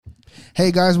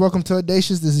Hey guys, welcome to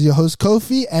Audacious. This is your host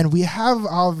Kofi, and we have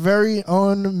our very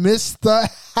own Mr.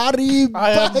 Harry back.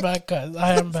 I am back, guys.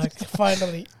 I am back.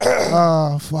 Finally.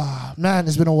 Wow, man,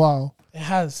 it's been a while. It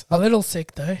has. A little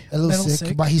sick, though. A little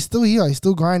sick, but he's still here. He's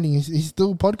still grinding. He's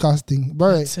still podcasting.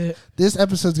 Bro, That's it. This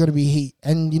episode's going to be heat.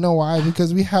 And you know why?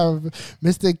 Because we have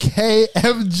Mr.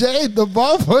 KMJ, the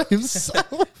barber himself.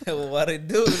 What it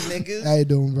do, niggas? How you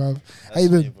doing, bro? How you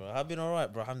been? Me, bro. I've been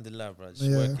alright, bro. Alhamdulillah, bro.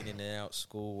 Just working in and out,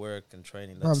 school, work, and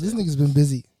training. Bro, this nigga's been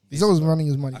busy. He's always running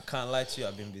his money. I can't lie to you.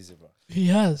 I've been busy, bro. He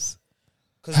has.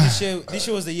 Because this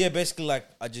year was the year basically like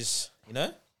I just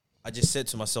said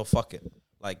to myself, fuck it.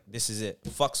 Like, this is it.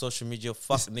 Fuck social media.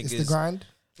 Fuck niggas. It's the grind.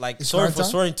 Like, it's sorry grind for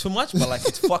time? swearing too much, but like,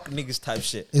 it's fuck niggas type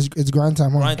shit. It's grind time,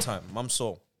 huh? Grind time. Mum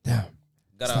soul. Damn.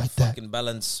 Gotta like fucking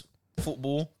balance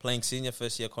football, playing senior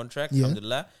first year contract. Yeah.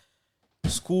 Alhamdulillah.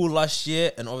 School last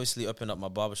year, and obviously opened up my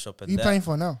barbershop. And Who you playing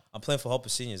for now? I'm playing for Hopper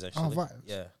Seniors, actually. Oh, right.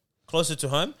 Yeah. Closer to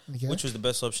home, Okay. which was the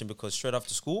best option because straight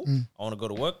after school, I want to go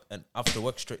to work, and after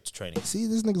work, straight to training. See,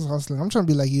 this nigga's hustling. I'm trying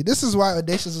to be like you. This is why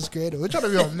Audacious was created. We're trying to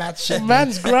be on match shit.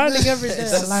 Man's grinding every day.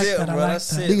 That's I like it, that. bro. I like That's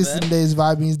that. it. Niggas man. sitting there, he's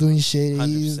vibing, he's doing shit.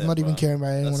 He's 100%, not even bro. caring about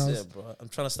anyone That's else. it, bro. I'm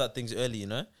trying to start things early, you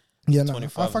know? Yeah, no,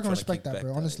 25, I I'm fucking trying to respect kick that,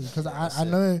 bro. back Honestly, because that's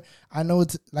I know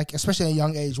it's like, especially at a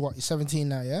young age. What, you're 17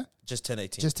 now? Yeah, Just 10,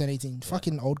 18. just 10, 18.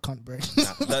 Fucking old cunt, bro.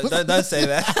 Nah, don't say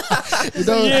that. You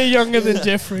know, He's a year younger than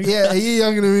Jeffrey. yeah, a year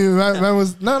younger than me. Man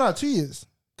was 2 years.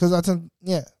 Because I turned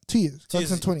 2 years. So I 2 years.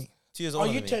 turned 20. 2 years Oh, older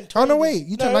you than me. turned 20. Oh no, wait,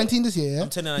 you turned No. 19 this year, yeah? I'm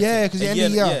turning 19. Yeah, because you're end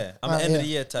of the year. Yeah, I'm end of the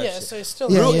year type Yeah, shit. so it's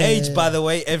still Yeah, Real yeah, age, yeah. by the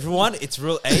way, everyone. It's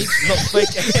real age, not fake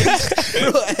age.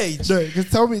 Real age. No, because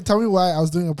tell me why I was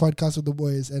doing a podcast with the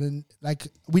boys and then like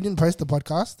we didn't post the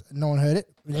podcast, no one heard it.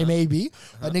 It may be,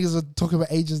 but niggas were talking about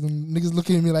ages and niggas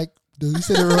looking at me like, dude, you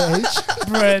said the real age.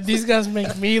 Bro, these guys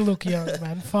make me look young,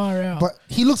 man. Far out. But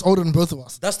he looks older than both of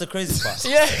us. That's the crazy part.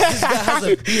 Yeah. This guy has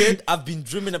a beard I've been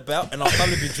dreaming about, and I'll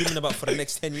probably be dreaming about for the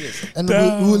next 10 years. And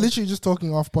Damn. we were literally just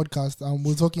talking off podcast.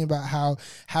 We were talking about how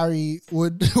Harry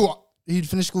would he'd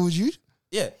finish school with you.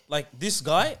 Yeah, like this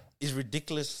guy is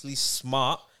ridiculously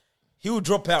smart. He will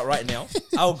drop out right now.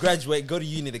 I'll graduate, go to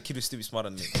uni. The kid will still be smarter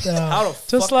than me. How the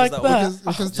Just fuck like does that. work?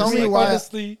 Because Just tell me like, why.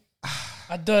 honestly,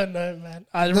 I don't know, man.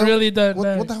 I really don't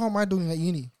know. What the hell am I doing at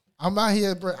uni? I'm out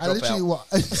here, bro. I Drop literally out. what?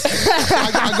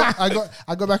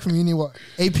 I got back from uni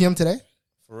 8 p.m. today.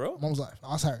 For real? Mom's like,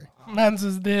 ask Harry. Man's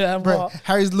is there. And Bro, what?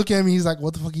 Harry's looking at me. He's like,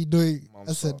 "What the fuck are you doing?"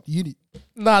 I said, "Uni."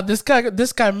 Nah, this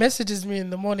guy messages me in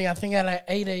the morning. I think at like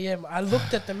 8 a.m. I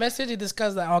looked at the message. This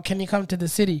guy's like, "Oh, can you come to the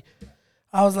city?"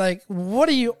 I was like, "What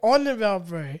are you on about,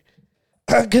 bro?"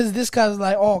 Because this guy's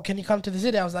like, "Oh, can you come to the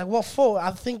city?" I was like, "What for?"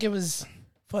 I think it was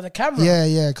for the camera.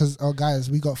 Yeah. Because guys,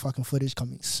 we got fucking footage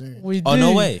coming soon. We do. Oh,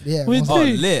 no way. Yeah, We once- do. Oh,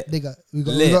 lit. Nigga, we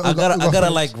got. Lit. I gotta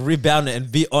footage. like rebound it and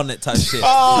be on it type shit.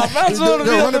 Oh, man's No, want to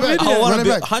be no, on run the it back. video. I want Run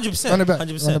to it be back. 100%. Run it back.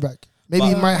 100%. Run it back. Maybe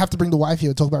you might have to bring the wife here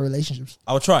to talk about relationships.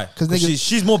 I will try. 'Cause Because niggas-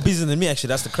 she's more busy than me, actually.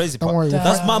 That's the crazy Don't part. worry, we'll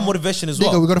That's find- my motivation as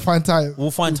Nigga, well. we gotta find time.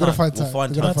 We'll find We gotta time. find We'll time.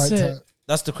 find We gotta time. find That's time.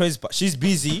 That's the crazy part. She's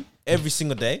busy every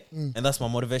single day, and that's my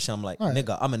motivation. I'm like, Alright.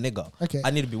 nigga, I'm a nigga. Okay.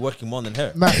 I need to be working more than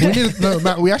her.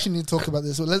 Matt, we actually need to talk about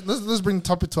this. So let's bring the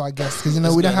topic to our guest because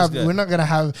Let's go. we're not gonna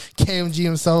have KMG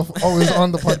himself always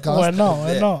on the podcast. Why not?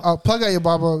 Why Yeah. not? Plug out your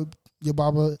barber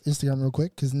Instagram real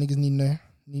quick because niggas need to know.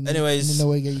 Anyways, need to know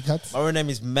where you get your cuts. My real name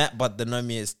is Matt, but they know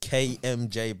me as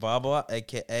KMJBarber,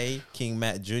 aka King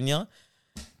Matt Jr.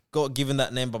 Got given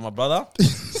that name by my brother.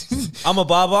 I'm a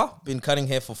barber, been cutting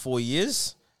hair for 4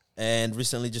 years, and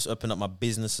recently just opened up my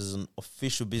business as an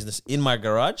official business in my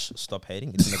garage. Stop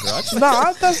hating, it's in the garage.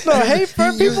 Nah, that's not hate,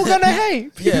 bro. People gonna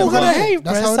hate. People Yeah, gonna bro. hate,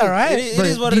 bro. That's how It's it is. alright. It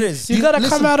is what it is. You gotta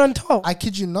Listen, come out on top. I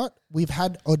kid you not. We've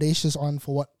had Audacious on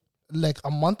for what, like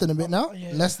a month and a bit now.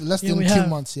 Yeah. Less Yeah, than we 2 have.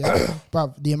 months. Yeah,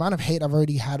 bro. The amount of hate I've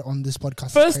already had on this podcast.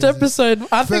 is First crazy. episode.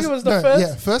 I think it was the first.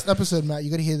 Yeah, first episode, Matt.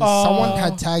 You gotta hear this. Oh. Someone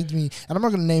had tagged me, and I'm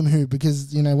not gonna name who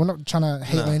because we're not trying to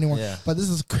hate on anyone. yeah. But this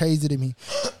is crazy to me.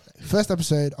 First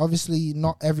episode, obviously,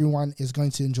 not everyone is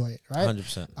going to enjoy it, right?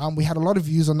 100%. We had a lot of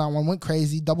views on that one. Went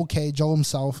crazy. Double K, Joe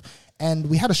himself, and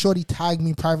we had a shorty tag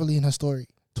me privately in her story,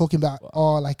 talking about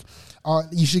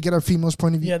you should get a female's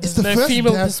point of view. Yeah, It's there's no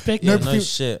female perspective. Yeah, No no fe-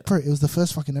 shit. Bro, it was the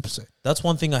first fucking episode. That's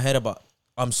one thing I hate about.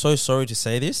 I'm so sorry to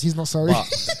say this. He's not sorry. But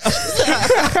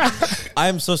I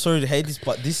am so sorry to hate this,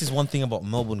 but this is one thing about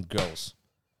Melbourne girls.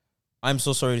 I'm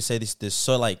so sorry to say this. They're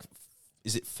so like,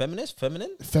 is it feminist?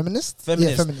 Feminine? Feminist?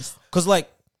 Feminist. Yeah, feminist. Because like,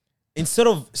 instead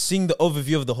of seeing the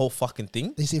overview of the whole fucking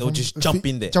thing, They say they'll from just jump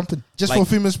in there. Jump in. Just Like, for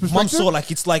female's Mum perspective. saw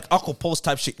like it's like aqua pulse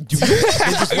type shit. They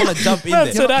just want to jump in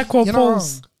That's there. an aqua You're not wrong.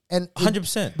 pulse. And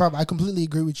 100%. bro, I completely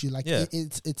agree with you. Like Yeah.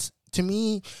 it's to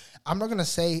me, I'm not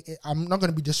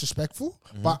gonna be disrespectful,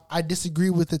 but I disagree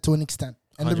with it to an extent,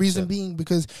 and the reason 100%. being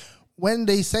because when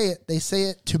they say it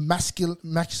to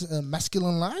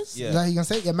masculinize. Yeah. Is that how you can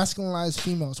say it? Yeah, masculinize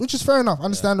females, which is fair enough,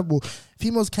 understandable.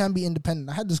 Females can be independent.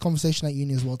 I had this conversation at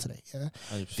uni as well today. Yeah,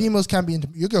 100%. females can be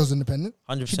your girl's independent.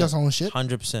 100%. She does her own shit.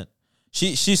 100%.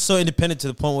 She's so independent to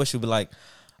the point where she'll be like,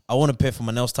 I want to pay for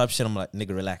my nails type shit. I'm like,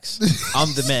 nigga, relax.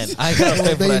 I'm the man. I ain't gotta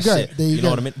pay for that shit. You know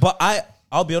what I mean? But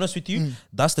I'll be honest with you,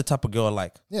 that's the type of girl I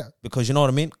like. Yeah. Because you know what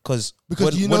I mean? Because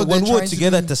Because you know when we were they're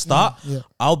together trying at to the start, yeah.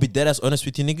 I'll be dead as honest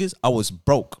with you niggas. I was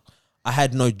broke. I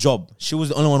had no job. She was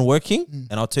the only one working.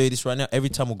 And I'll tell you this right now, every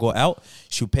time we go out,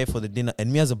 she'll pay for the dinner.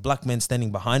 And me as a black man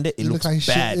standing behind it, it looks like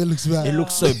shit. bad. It looks bad. It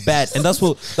looks so bad. And that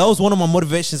was one of my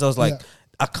motivations. I was like, Yeah.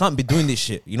 I can't be doing this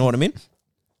shit. You know what I mean?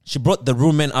 She brought the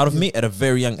real man out of me at a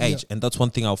very young age. And that's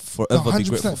one thing I'll forever be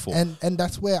grateful for. And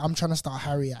that's where I'm trying to start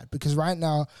Harry at. Because right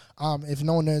now, if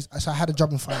no one knows, so I had a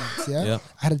job in finance, yeah?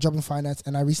 I had a job in finance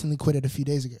and I recently quit it a few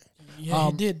days ago. Yeah,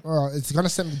 you did. Well, it's going to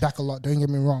set me back a lot, don't get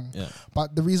me wrong. Yeah.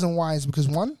 But the reason why is because,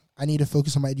 one, I need to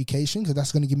focus on my education because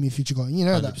that's going to give me a future goal. You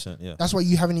know 100%, that. yeah. That's why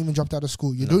you haven't even dropped out of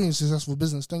school. You're doing a successful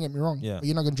business, don't get me wrong. Yeah. But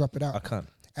you're not going to drop it out. I can't.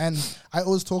 And I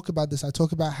always talk about this. I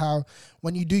talk about how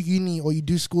when you do uni or you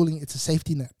do schooling, it's a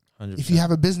safety net. 100%. If you have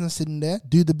a business sitting there,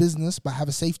 do the business, but have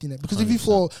a safety net. Because if you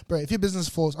fall, bro, if your business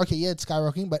falls, okay, yeah, it's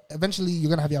skyrocketing, but eventually you're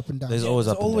gonna have your up and down. There's always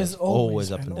up and down.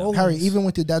 Always up and down. Harry, even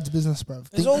with your dad's business, bro,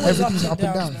 There's always everything's up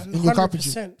and down man. in your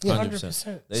carpentry.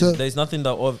 100%. There's nothing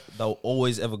that will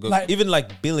always ever go. Like- Even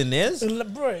like billionaires.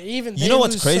 Bro, even You know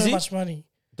what's lose crazy? So much money.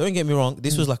 Don't get me wrong.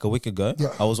 This was like a week ago. Yeah.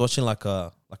 I was watching like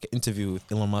an interview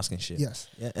with Elon Musk and shit. Yes.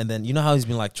 Yeah. And then you know how he's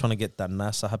been like trying to get that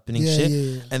NASA happening Yeah, shit.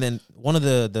 yeah. And then one of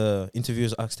the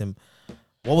interviewers asked him,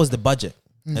 "What was the budget?"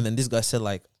 And then this guy said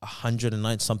like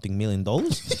 $109 million. And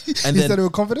He then said it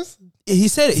with confidence? he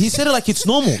said it like it's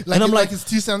normal. Like and I'm like, it's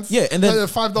 2 cents. Yeah, and then-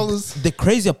 $5. the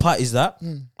crazier part is that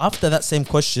after that same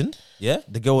question, yeah,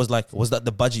 the girl was like, "Was that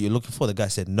the budget you're looking for?" The guy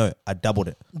said, "No, I doubled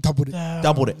it." Doubled it.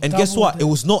 Doubled it. And guess what? It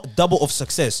was not double of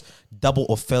success, double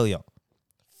of failure.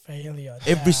 Failure.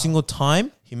 Every single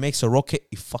time he makes a rocket,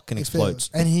 it fucking It explodes.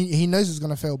 failed. And he knows it's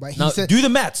gonna fail, but he Now, said do the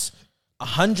maths.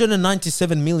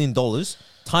 $197 million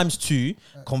times 2,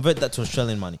 convert that to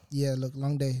Australian money. yeah, look,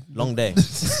 long day. Long day.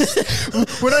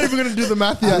 We're not even gonna do the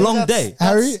math yet. Long day.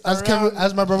 Harry, That's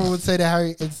as my brother would say to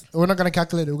Harry, we're not gonna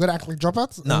calculate it. We're gonna act like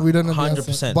dropouts. Nah, and we don't know the 100%.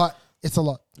 answer. But it's a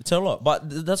lot. It's a lot.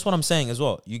 But that's what I'm saying as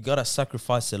well. You got to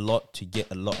sacrifice a lot to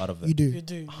get a lot out of it. You do. You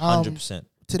do. 100%.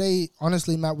 Today,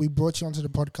 honestly, Matt, we brought you onto the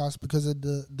podcast because of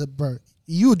the bro.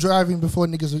 You were driving before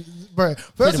niggas, bro.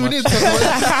 First, we need to talk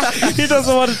about it. He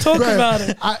doesn't want to talk Bro, about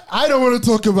it. I don't want to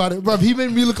talk about it, bro. He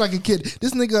made me look like a kid.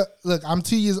 This nigga, look, I'm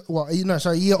 2 years,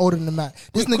 a year older than Matt.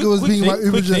 This nigga was being my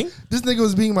Uber driver. This nigga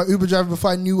was being my Uber driver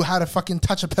before I knew how to fucking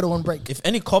touch a pedal and brake. If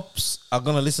any cops are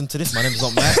going to listen to this, my name's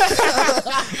not Matt.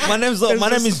 my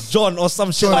name is John or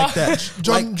some shit like that.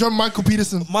 John Michael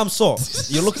Peterson. Mom saw.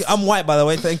 You're looking. I'm white, by the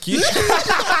way. Thank you.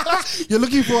 You're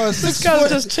looking for a This 6 guy foot.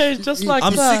 just changed just like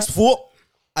I'm that. 6 foot.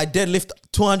 I deadlift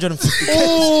 250.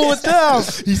 Oh, damn.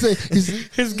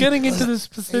 He's getting into the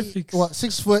specifics. what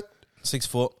 6 foot. 6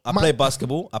 foot. I play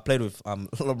basketball. I played with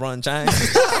LeBron James.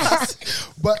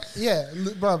 But yeah,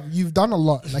 bro, you've done a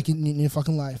lot like in your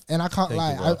fucking life, and I can't Thank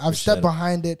lie. you, bro. I've stepped Appreciate it.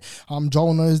 behind it.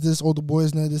 Joel knows this. All the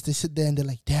boys know this. They sit there and they're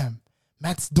like, "Damn,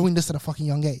 Matt's doing this at a fucking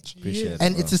young age." Appreciate it,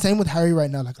 And bro. it's the same with Harry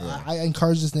right now. Like I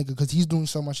encourage this nigga because he's doing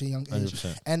so much at a young age.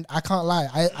 100%. And I can't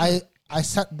lie. I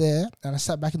sat there and I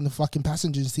sat back in the fucking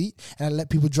passenger seat and I let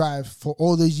people drive for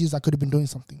all those years I could have been doing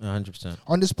something. 100%.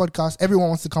 On this podcast, everyone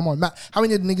wants to come on. Matt, how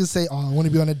many niggas say, "Oh, I want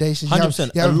to be on a day"?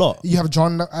 100%, a lot. You have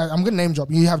John. I'm gonna name drop.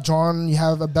 You have John. You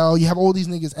have Abel. You have all these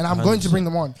niggas, and I'm going to 100%. bring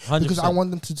them on because I 100%.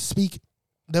 want them to speak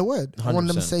their word. I want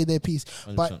them to 100%. say their piece.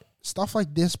 100%. But stuff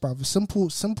like this, bro,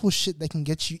 simple shit that can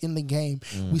get you in the game.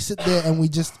 We sit there and we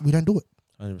don't do it.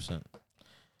 100%.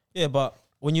 Yeah, but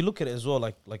when you look at it as well,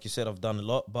 like you said, I've done a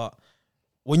lot. But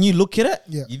when you look at it,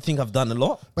 Yeah. you think I've done a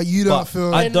lot. But you don't But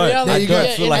feel. I don't. reality, I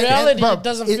don't feel in like reality, Bro, it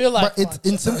doesn't feel like But it's much.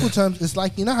 in simple terms. It's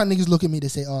like, you know how niggas look at me. They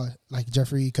say, "Oh, like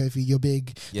Jeffrey, Kofi, you're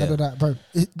big." Yeah. Da, da, da. Bro,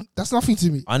 that's nothing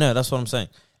to me. I know. That's what I'm saying.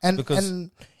 And Because-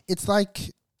 it's like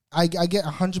I get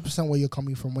 100% where you're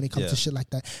coming from when it comes Yeah. to shit like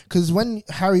that. Because when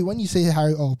you say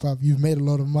Harry, "Oh, bruv, you've made a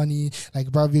lot of money," like,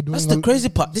 bruv, you're doing. That's the crazy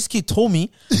part. This kid told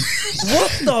me,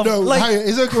 what the? No, like, Harry,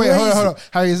 is it okay? Wait, hold on.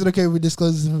 Harry, is it okay if we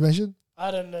disclose this information? I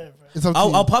don't know, bro. It's up to you.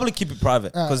 I'll probably keep it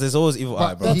private because there's always evil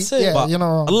eye, bro. That's it. Yeah, But you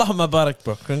know. Allahumma barak,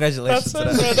 bro. Congratulations That's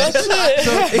to it, bro. that.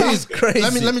 That's it. It is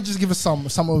crazy. Let me just give us some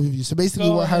overview. So basically,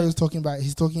 Go what ahead. Harry was talking about,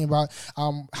 he's talking about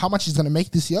how much he's gonna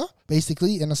make this year,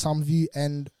 basically in a sum view,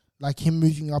 and like him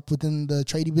moving up within the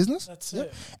tradie business. That's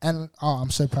it. And I'm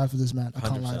so proud for this man. I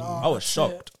can't 100%. lie. I was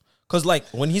shocked because like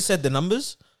when he said the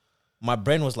numbers, my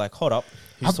brain was like, hold up,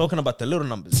 he's talking about the little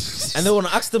numbers. And then when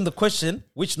I asked him the question,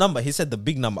 which number, he said the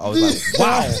big number. I was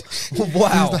like,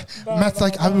 wow. Matt's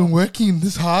like, I've been working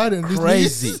this hard and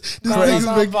Crazy. This nigga's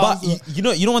big But boss. you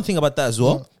know one thing about that as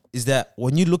well is that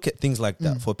when you look at things like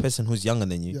that for a person who's younger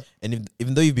than you, and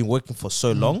even though you've been working for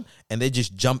so long and they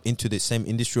just jump into the same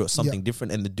industry or something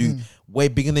different and they do way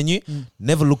bigger than you,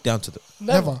 never look down to them.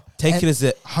 Never. Take it as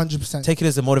a 100%. Take it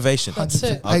as a motivation. That's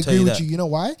it. I'll I tell agree you with that. you. You know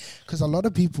why? Because a lot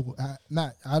of people,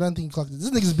 Matt, I don't think you clocked it. This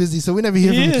nigga's busy, so we never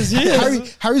hear He from is, him. he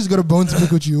is. Harry's got a bone to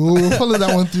pick with you. We'll follow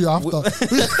that one through after.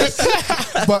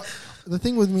 But the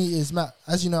thing with me is, Matt,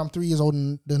 as you know, I'm 3 years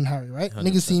older than Harry, right? 100%.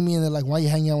 Niggas see me and they're like, why you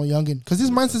hanging out with youngin? Because his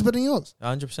mindset's better than yours.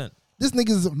 100%. This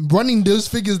nigga's running those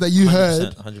figures that you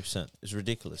heard. 100%. It's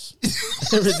ridiculous.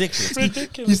 Ridiculous.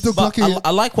 Ridiculous. He's still But clocking it.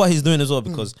 I like what he's doing as well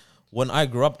because when I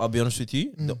grew up, I'll be honest with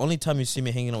you, the only time you see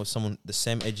me hanging out with someone the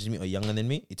same age as me or younger than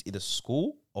me, it's either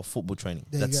school or football training.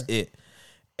 There you That's go. it.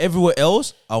 Everywhere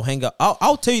else, I'll hang out.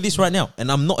 I'll tell you this right now,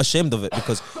 and I'm not ashamed of it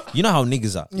because you know how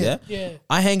niggas are. Yeah. Yeah.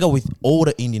 I hang out with all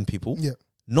the Indian people. Yeah.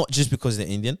 Not just because they're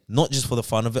Indian, not just for the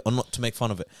fun of it or not to make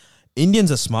fun of it.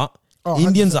 Indians are smart. Oh,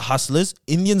 Indians 100%. are hustlers.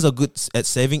 Indians are good at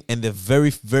saving, and they're very,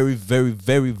 very, very,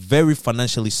 very, very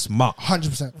financially smart.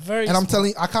 100%. Very And I'm smart. telling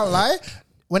you, I can't lie.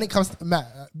 When it comes to Matt,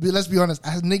 let's be honest,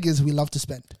 as niggas, we love to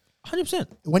spend. 100%.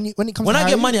 When it comes When to I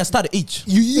Harry, get money, I start at each.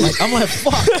 you Like, I'm like,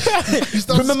 fuck.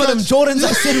 start Remember them scratch. Jordans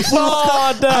I said before?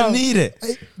 Oh, I damn. need it.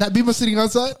 Hey, that Beamer sitting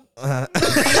outside.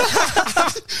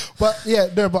 But yeah,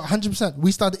 no, but 100%.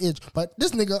 We start the itch. But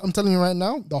this nigga, I'm telling you right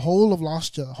now, the whole of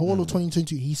last year, whole of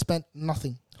 2022, he spent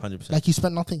nothing. 100%. Like he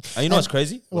spent nothing. And you know what's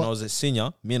crazy? When what? I was a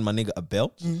senior, me and my nigga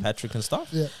Abel, Patrick and stuff,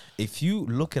 Yeah. if you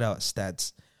look at our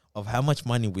stats of how much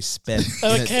money we spent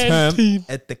At in the a term canteen.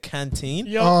 at the canteen,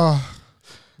 Yo, Oh,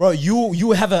 bro,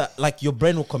 you have a, like, your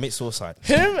brain will commit suicide.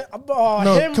 him,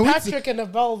 No, him, can we Patrick, and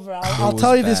Abel, bro. I'll was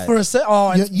tell you this bad. for a sec.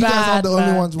 Oh, you, it's you guys bad, aren't the only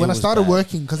man. ones. When It I was started bad.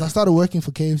 working, because I started working for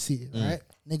KFC, right?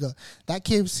 Nigga, that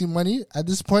KFC money at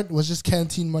this point was just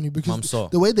canteen money I'm because so-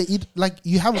 the way they eat, like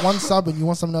you have one sub and you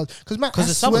want something else. Because man, I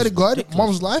the sub swear was to God, ridiculous.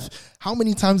 mom's life, how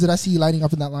many times did I see you lining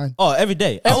up in that line? Oh, every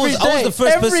day. I Every was day. the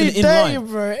first Every person in day, line.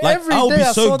 bro. Like, Every I'll day be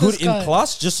I so saw good this in guy.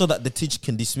 class just so that the teacher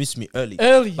can dismiss me early.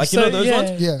 Early. Like, you So, know those yeah.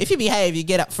 ones? Yeah. If you behave, you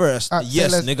get up first. Alright, say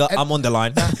Yes, less. nigga, And- I'm on the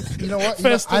line. You know what?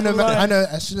 First I in know, the man, line. I know.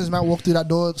 As soon as Matt walked through that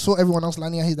door, saw everyone else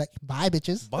lining up, he's like, "Bye,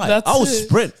 bitches." Bye. That's I would it.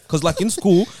 sprint because, like, in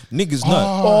school, niggas know.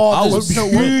 Oh, I there's was so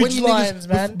when huge you lines,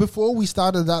 man. Before we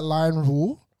started that line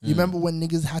rule, you remember when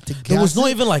niggas had to gas There was not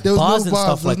it? even like There was bars no and stuff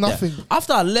there was like nothing. that.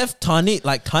 After I left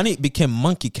Tani became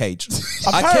monkey cage.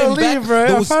 I came Apparently, back, bro,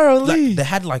 there was, apparently. like, they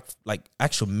had like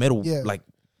actual metal, Yeah. like.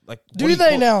 Do what they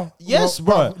call- now? Yes,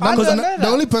 Well, bro. I because don't the, know the that.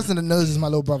 only person that knows is my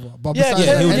little brother. But Yeah, besides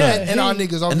yeah, that, he would know. and our niggas,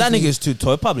 obviously, And that nigga's too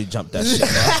tall. Probably jumped that shit.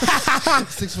 Bro.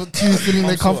 6'2", sitting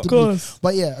there Of comfortably. course.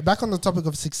 But yeah, back on the topic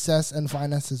of success and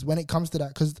finances. When it comes to that,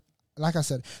 because like I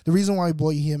said, the reason why we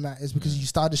brought you here, Matt, is because you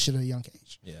started shit at a young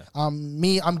age. Yeah.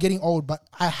 Me, I'm getting old, but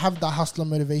I have that hustler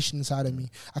motivation inside of me.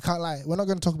 I can't lie. We're not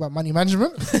going to talk about money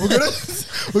management.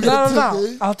 We're No, gonna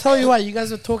no. I'll tell you why. You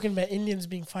guys were talking about Indians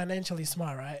being financially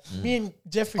smart, right? Me and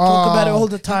Jeffrey talk about it all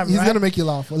the time, He's right? gonna make you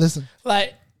laugh. Well, listen,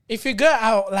 Like, if you go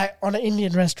out like on an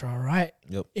Indian restaurant, right?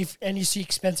 Yep. And you see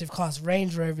expensive cars,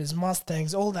 Range Rovers,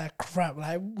 Mustangs, all that crap,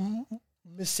 like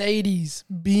Mercedes,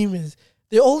 Beamers,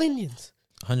 they're all Indians.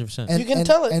 100%. and, You can and-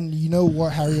 tell it. And you know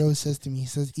what Harry always says to me? He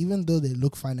says, even though they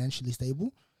look financially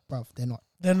stable, bruv, they're not.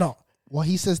 They're not. What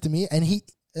he says to me,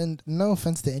 and no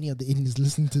offense to any of the Indians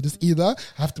listening to this either,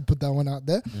 I have to put that one out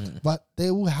there. But they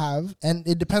will have, and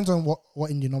it depends on what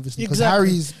Indian, obviously. Because Exactly.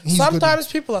 he's Sometimes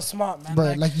people are smart, man.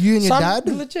 Bro, like you and your dad?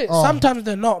 Legit. Oh. Sometimes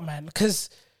they're not, man. Because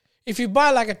if you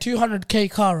buy like a 200K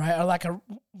car, right, or like a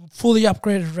fully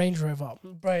upgraded Range Rover,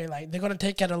 bro, like they're gonna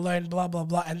take out a loan, blah blah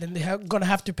blah, and then they're gonna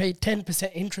have to pay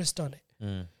 10% interest on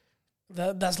it.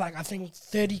 That's like I think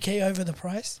 30K over the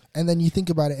price. And then you think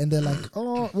about it, and they're like,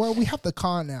 "Oh, well, we have the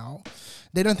car now."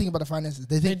 They don't think about the finances.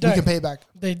 They think They we can don't. pay it back.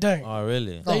 They don't. Oh,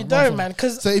 really? They no, don't, so- man.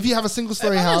 Because So if you have a single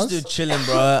story I house, just do chilling,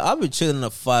 bro. I'll be chilling in a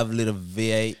 5-liter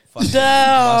V8. fucking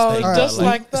Damn, Mustang, All just bro,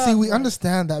 like that. see, we bro.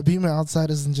 understand that being outside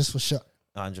isn't just for shit.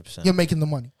 100%. You're making the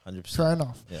money. 100%. Fair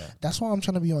enough. Yeah. That's why I'm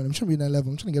trying to be on. I'm trying to be in that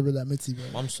level. I'm trying to get rid of that Mitzi, bro.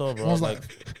 I'm so, bro. I was Like,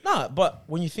 nah, but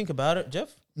when you think about it, Jeff,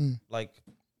 Mm. like,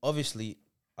 obviously,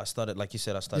 I started, like you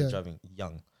said, I started Yeah. driving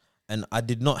young. And I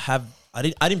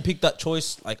didn't pick that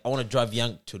choice. Like, I want to drive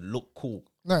young to look cool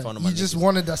in No, front of my you just niggas.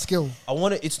 wanted that skill.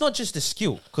 It's not just the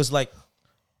skill. Because, like,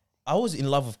 I was in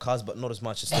love with cars, but not as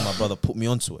much as my brother put me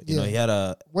onto it. You know, he had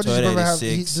a What does your Toyota brother have?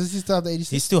 86. Does he still have the 86?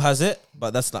 He still has it,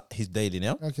 but that's not his daily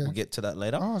now. Okay. We'll get to that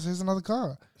later. Oh, so here's another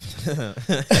car.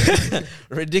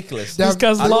 Ridiculous. This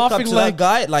guy's I look up laughing to like that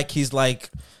guy like he's like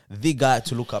the guy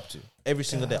to look up to every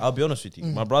single day. I'll be honest with you.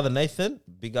 My brother Nathan,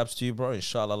 big ups to you, bro.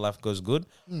 Inshallah, life goes good.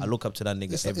 I look up to that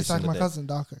nigga every It's like single my day. cousin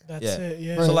Darko. That's Yeah. it.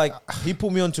 Yeah. Bro, So like he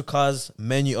put me onto cars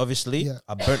menu. Obviously, Yeah.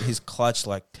 I burnt his clutch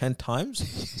like 10 times.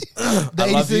 The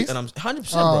I love you, 86? and I'm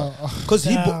 100%, bro. Oh, Because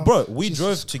Damn. bro, we Jesus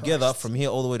drove together Christ. from here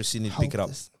all the way to Sydney to pick it up.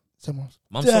 Hopeless. Someone.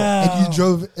 Mum saw. Damn. And you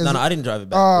drove. No, I didn't drive it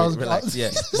back. Oh, Relax,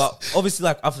 yeah. But obviously,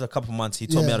 like after a couple months, he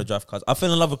taught me Yeah. how to drive cars. I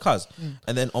fell in love with cars,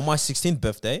 and then on my 16th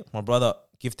birthday, my brother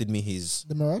gifted me his.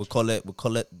 The Mirage? We call it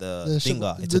the shit-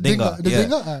 Dinger. It's the a Dinger. The Yeah.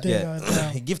 Dinger? Alright. Yeah.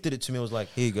 Damn. He gifted it to me. I was like,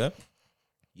 here you go.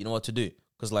 You know what to do.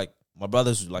 Because like my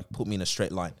brothers like put me in a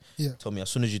straight line. Yeah. Told me as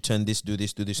soon as you turn this, do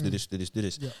this, do this, do this, do this, do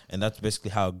this. Yeah. And that's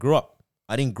basically how I grew up.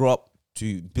 I didn't grow up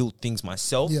to build things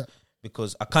myself. Yeah.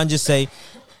 Because I can't just say,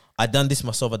 I done this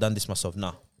myself,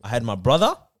 Nah. I had my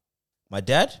brother, my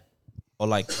dad, or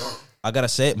like, I gotta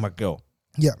say it, my girl.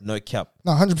 Yeah. No cap.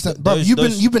 No, 100%. Bro,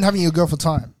 Those- you've been having your girl for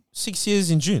time. 6 years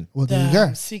in June. Well, there you go.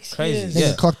 Damn, 6 Crazy. years. Nigga,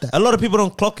 Yeah. clock that. A lot of people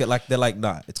don't clock it. Like they're like,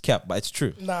 nah, it's cap, but it's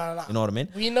true. Nah. You know what I mean?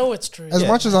 We know it's true. As Yeah.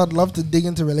 much as I'd love to dig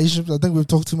into relationships, I think we've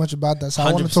talked too much about that. So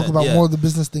I want to talk 100%, about yeah. more of the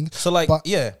business things. So like, But-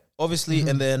 yeah, obviously,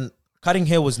 and then cutting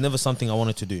hair was never something I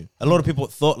wanted to do. A lot of people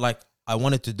thought like I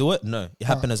wanted to do it. No, it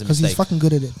happened as a Because he's mistake. fucking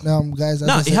good at it. Guys, as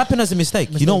No, I it said, happened as a mistake.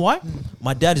 You know why?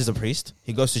 My dad is a priest.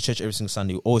 He goes to church every single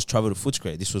Sunday. We always travel to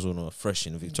Footscray. This was when we were fresh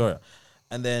in Victoria.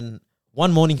 And then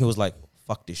one morning he was like,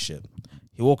 fuck this shit.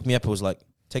 He woke me up. He was like,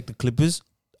 take the clippers.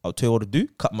 I'll tell you what to do.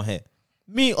 Cut my hair.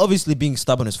 Me, obviously being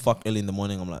stubborn as fuck early in the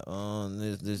morning. I'm like, oh,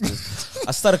 this.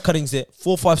 I started cutting his hair.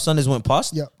 4 or 5 Sundays went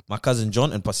past. Yeah. My cousin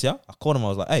John and Pasia, I called him. I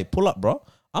was like, hey, pull up, bro.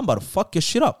 I'm about to fuck your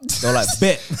shit up. They were like,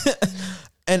 bet.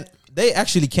 And they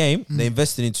actually came. They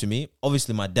invested into me.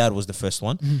 Obviously, my dad was the first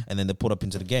one. And then they put up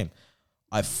into the game.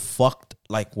 I fucked,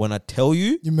 like, when I tell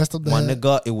you, You messed up the my hair.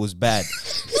 nigga, it was bad.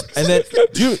 And then,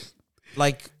 dude,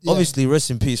 like, Yeah. obviously, rest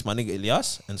in peace, my nigga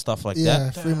Elias and stuff like Yeah,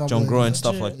 that. free my John boy, Grow man. and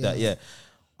stuff like that, yeah.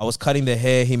 I was cutting their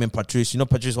hair, him and Patrice. You know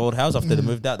Patrice's old house after they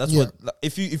moved out? That's Yeah. what, like,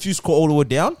 if you scroll all the way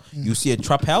down, you see a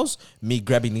trap house, me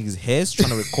grabbing niggas' hairs, trying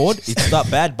to record. It's not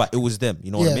bad, but it was them. You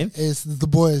know what I mean? It's the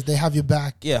boys. They have your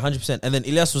back. Yeah, 100%. And then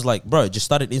Elias was like, bro, just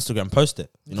start an Instagram, post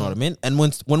it. You know what I mean? And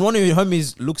when one of your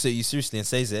homies looks at you seriously and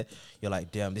says it, you're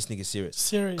like, damn, this nigga's serious.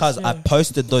 Serious, Because I yeah.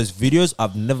 posted those videos.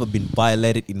 I've never been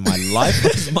violated in my life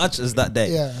as much as that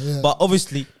day. Yeah. But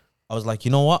obviously, I was like,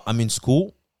 you know what? I'm in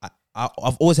school.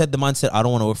 I've always had the mindset, I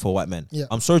don't want to work for a white man. Yeah.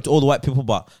 I'm sorry to all the white people,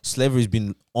 but slavery's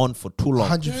been on for too long.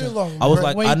 100%. Too long. I was bro.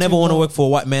 like, Way I never too want to long. work for a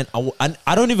white man.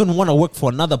 I don't even want to work for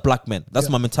another black man. That's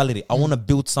Yeah. my mentality. I want to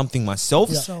build something myself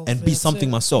Yeah. and be That's something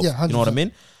it. myself. Yeah, You know what I 100%.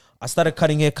 mean? I started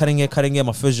cutting hair.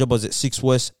 My first job was at 6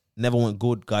 West. Never went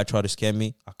good. Guy tried to scam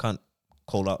me. I can't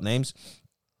call out names.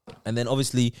 And then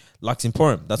obviously Lux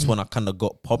Emporium. That's when I kind of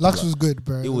got popular. Lux was good,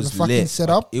 bro. It was the fucking lit.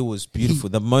 setup. It was beautiful.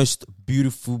 The most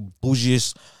beautiful,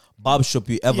 bougiest barbershop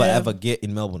you ever get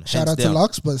in Melbourne. Shout hands out down. to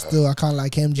Lux, but still, I can't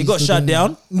like KMJ. It got still shut doing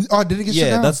down. it. Oh, did it get shut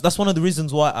Yeah, down? that's one of the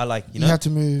reasons why I like, you know. You had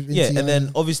to move. Into Yeah, and your-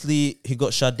 then obviously he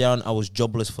got shut down. I was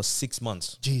jobless for 6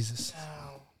 months. Jesus.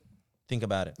 Think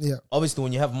about it. Yeah. Obviously,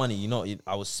 when you have money, you know,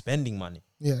 I was spending money.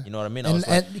 Yeah. You know what I mean? I was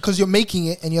And like, because you're making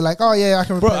it, and you're like, oh yeah, I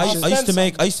can. bro, replace I it.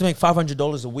 used to make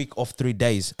 $500 a week off 3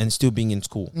 days and still being in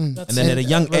school. Mm. That's And then it. at a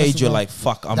young That's age, you're a lot. like,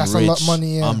 fuck, I'm That's a rich. lot of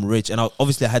money, yeah. I'm rich. And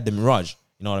obviously, I had the Mirage.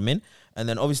 You know what I mean? And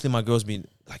then obviously, my girl's been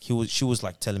like, she was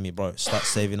like telling me, bro, start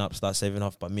saving up.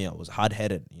 But me, I was hard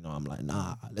headed. You know, I'm like,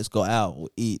 nah, let's go out,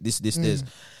 we'll eat this.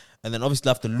 And then obviously,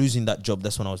 after losing that job,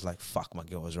 that's when I was like, fuck, my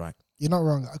girl was right. You're not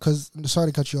wrong. Because sorry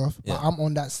to cut you off, Yeah. but I'm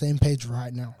on that same page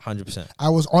right now. 100%. I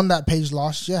was on that page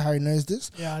last year. Harry knows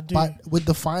this. Yeah, I do. But with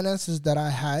the finances that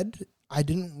I had, I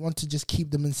didn't want to just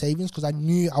keep them in savings because I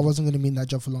knew I wasn't going to be in that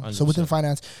job for long. So within 100%.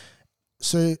 finance,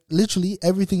 so literally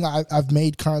everything I've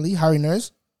made currently, Harry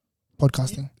knows,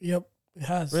 podcasting. Yep, it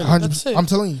has. Really? 100%. I'm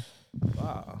telling you.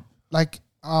 Wow. Like,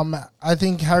 I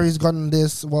think Harry's gotten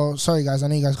this. Well, sorry guys, I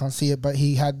know you guys can't see it, but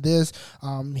he had this.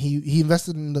 He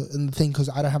invested in the thing because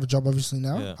I don't have a job obviously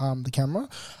now. Yeah. The camera,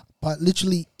 but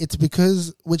literally it's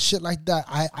because with shit like that,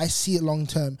 I see it long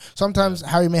term. Sometimes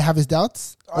Harry may have his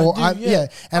doubts, or and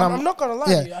I'm not gonna lie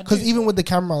to you, I because do. even with the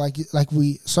camera,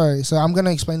 so I'm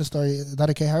gonna explain the story. Is that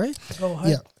okay, Harry? Go ahead.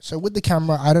 Yeah. So with the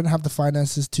camera, I don't have the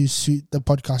finances to suit the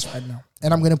podcast right now,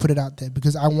 and I'm gonna put it out there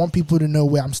because I want people to know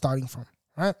where I'm starting from.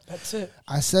 Right. That's it.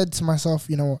 I said to myself,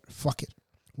 you know what? Fuck it.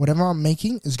 Whatever I'm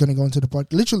making is going to go into the pod.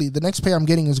 Literally, the next pay I'm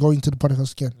getting is going to the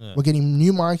podcast again. Yeah. We're getting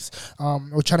new mics.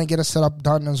 We're trying to get a setup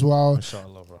done as well.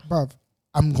 Inshallah, bro. bruv,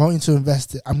 I'm going to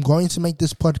invest it. I'm going to make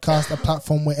this podcast a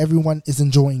platform where everyone is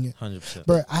enjoying it. 100%.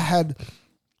 Bro, I had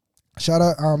shout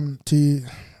out to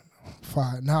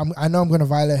now I know I'm gonna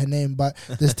violate her name, but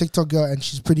this TikTok girl and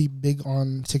she's pretty big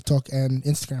on TikTok and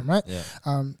Instagram, right?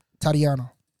 Yeah.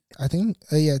 Tatiana, I think.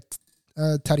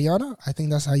 Tatiana, I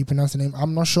think that's how you pronounce the name.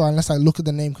 I'm not sure unless I look at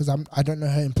the name because I don't know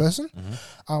her in person.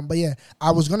 But yeah,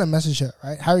 I was gonna message her.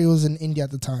 Right, Harry was in India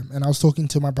at the time, and I was talking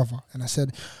to my brother, and I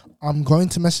said, I'm going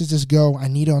to message this girl. I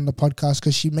need her on the podcast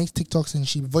because she makes TikToks and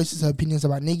she voices her opinions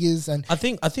about niggas. And I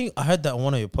think I heard that on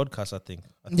one of your podcasts. I think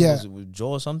yeah, was it with Joe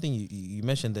or something. You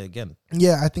mentioned it again.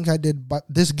 Yeah, I think I did. But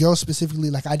this girl specifically,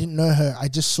 like I didn't know her. I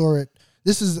just saw it.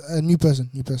 This is a new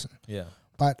person. Yeah.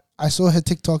 But I saw her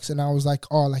TikToks and I was like,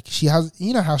 oh, like she has,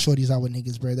 you know how shorties are with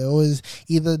niggas, bro. They're always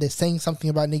either they're saying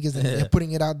something about niggas and they're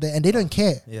putting it out there and they don't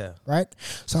care. Yeah. Right?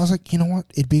 So I was like, you know what?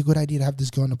 It'd be a good idea to have this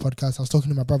girl on the podcast. I was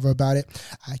talking to my brother about it.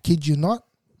 I kid you not.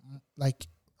 Like,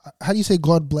 how do you say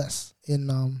God bless in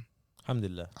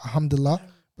Alhamdulillah. Alhamdulillah?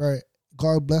 Bro,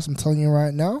 God bless. I'm telling you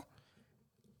right now.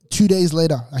 2 days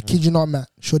later, I kid you not, Matt.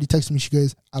 Shorty texted me. She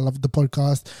goes, I love the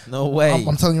podcast. No way.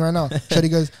 I'm telling you right now. Shorty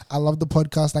goes, I love the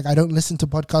podcast. Like, I don't listen to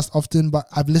podcasts often, but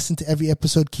I've listened to every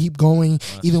episode. Keep going.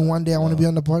 Even one day I want to be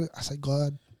on the podcast. I said,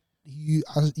 God,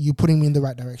 you putting me in the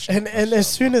right direction. And as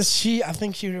soon as I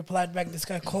think she replied back, this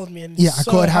guy called me and I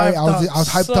called Harry. I was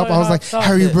hyped up. I was like,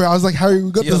 Harry, bro. I was like, Harry,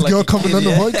 we got this girl coming on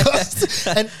the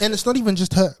podcast. and it's not even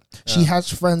just her. She has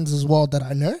friends as well that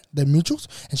I know. They're mutuals.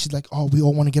 And she's like, oh, we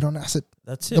all want to get on that. I said,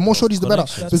 that's it. The more shorties, the better.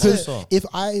 Because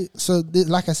if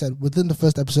like I said, within the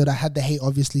first episode, I had the hate,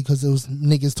 obviously, because there was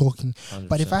niggas talking. 100%.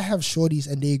 But if I have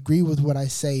shorties and they agree with what I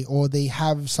say or they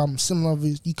have some similar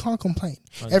views, you can't complain.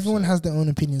 100%. Everyone has their own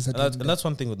opinions. And that's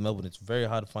one thing with Melbourne. It's very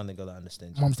hard to find a girl that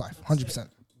understands you. Mom's life, 100%.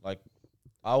 Like,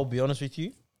 I will be honest with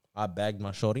you. I bagged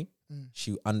my shorty.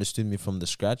 She understood me from the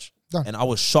scratch. Done. And I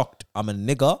was shocked. I'm a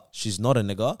nigger. She's not a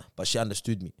nigger, but she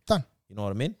understood me. Done. You know what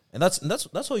I mean? And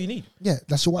that's all you need. Yeah,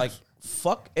 that's your wife. Like,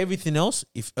 fuck everything else.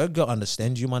 If a girl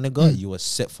understands you, my nigga, you are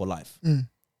set for life.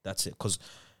 That's it. Because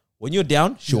when you're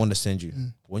down, she'll understand you.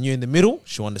 When you're in the middle,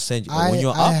 she'll understand you. But when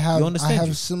you're up, you understand I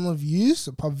have similar views,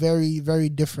 but very, very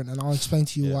different. And I'll explain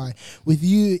to you why. With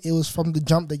you, it was from the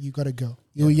jump that you got to go.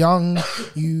 You were young.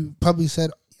 You probably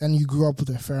said, and you grew up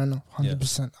with it, fair enough,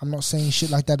 100%. I'm not saying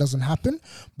shit like that doesn't happen,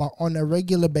 but on a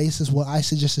regular basis, what I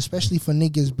suggest, especially for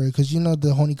niggas, bro, because you know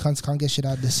the horny cunts can't get shit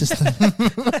out of the system.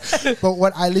 But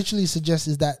what I literally suggest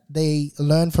is that they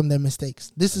learn from their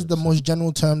mistakes. This is the most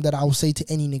general term that I will say to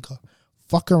any nigga.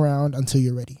 Fuck around until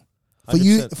you're ready. For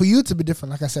 100%. you to be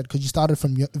different, like I said, because you started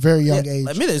from very young age.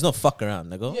 I mean, there's no fuck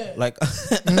around, nigga. Yeah. Like,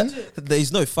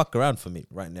 there's no fuck around for me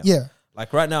right now. Yeah.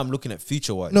 Like right now, I'm looking at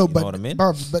future wise. No, you but know what I mean?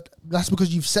 but that's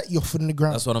because you've set your foot in the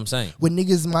ground. That's what I'm saying. When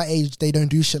niggas my age, they don't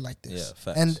do shit like this.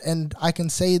 Yeah, facts. And I can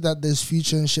say that there's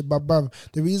future and shit, but bruv,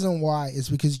 the reason why is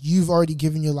because you've already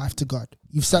given your life to God.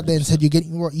 You've sat there and said you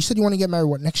said you want to get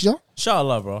married next year?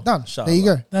 Inshallah, bro. Done. Inshallah. There you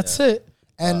go. That's it.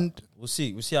 And we'll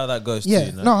see how that goes. yeah, too,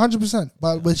 you know? no, 100%.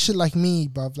 But with shit like me,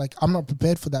 bruv, like I'm not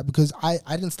prepared for that because I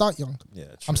didn't start young. Yeah,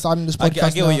 true. I'm starting this I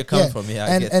podcast. get where now. you're coming from. Yeah,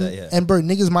 I get that. Yeah, and bro,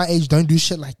 niggas my age don't do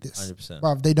shit like this. 100%.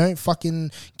 Bruv, they don't fucking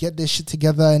get their shit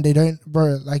together and they don't,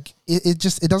 bro, like it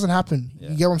doesn't happen. Yeah.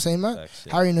 You get what I'm saying, man? Facts,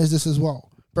 yeah. Harry knows this as well.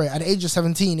 Bro, at the age of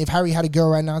 17, if Harry had a girl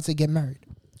right now, I'd say get married.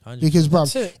 100%. Because, bro,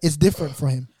 That's it. it's different for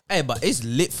him. Hey, but it's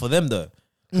lit for them though.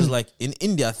 Because like in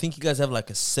India, I think you guys have like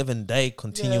a 7-day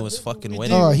continuous we fucking do.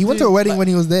 wedding. Oh, he went to a wedding Like- when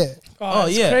he was there. Oh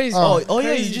it's yeah. crazy. Oh yeah.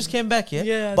 Crazy. You just came back, yeah.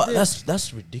 Yeah, I But did.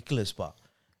 that's ridiculous, but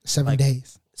 7 Like-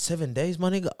 days. 7 days, my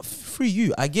nigga. Free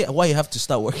you. I get why you have to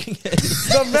start working.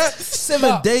 No, man,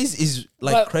 7 days is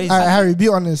like but- crazy. All right, Harry, be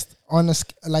honest.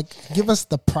 Like, give us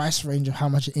the price range of how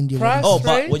much an Indian Price? wedding is. Oh,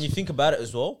 but Right? when you think about it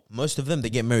as well, most of them they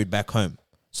get married back home,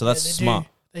 so that's they do. smart.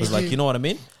 They Because like do. you know what I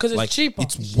mean? 'Cause it's like, cheaper.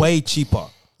 It's way cheaper.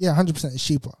 Yeah, 100% it's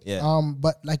cheaper. Yeah.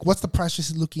 But like, what's the price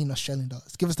just looking in Australian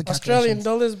dollars? Give us the Australian calculations.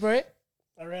 dollars, bro,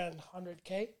 around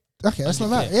 100K. Okay, that's not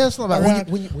bad. 100K. Yeah, that's not bad. Around-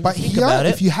 When you But think here, about it,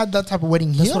 if you had that type of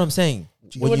wedding that's here, what I'm saying.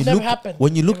 would never happen.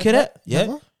 When you look It at would it, yeah.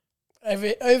 never?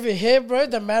 Over here, bro,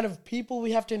 the amount of people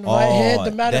we have to invite here, the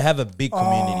amount they of have a big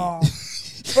community.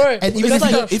 bro. And even It's if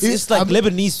like, you- it's like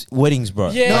Lebanese weddings,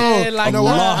 bro. yeah, like you know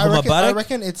what? Allah I Mubarak.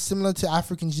 reckon it's similar to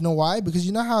Africans. You know why? Because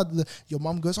you know how your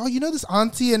mom goes, "Oh, you know this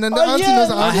auntie," and then the Oh, auntie yeah, knows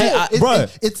the I auntie. hate- bro.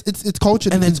 It's culture.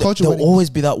 And then It's culture. there'll wedding. always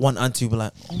be that one auntie who'll be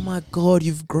like, "Oh my god,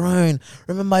 you've grown.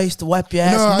 Remember I used to wipe your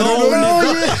ass." No, I don't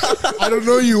know you. I don't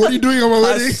know you. What are you doing on my I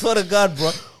wedding? swear to God,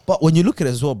 bro. But when you look at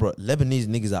it as well, bro, Lebanese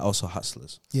niggas are also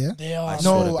hustlers. Yeah. they are. I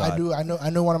swear to No, I God. do. I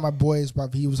know one of my boys,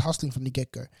 but he was hustling from the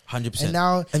get go. 100%. And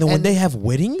now- and then when and- they have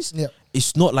weddings, Yeah.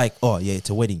 it's not like, oh yeah, it's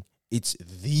a wedding. it's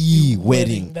the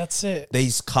wedding. That's it.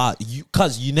 There's cars,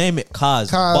 you name it,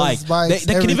 cars, Bikes, bikes.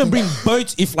 They can even bring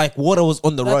boats if like water was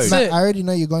on the road. That's it. I already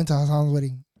know you're going to Hassan's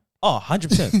wedding. Oh,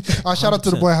 100%. Shout out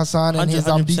to the boy Hassan and his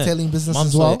 100%. detailing business Mum's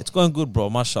as well. It's going good, bro.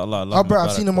 Mashallah. Oh, bro,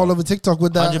 I've seen him all over TikTok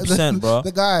with that. 100%, bro.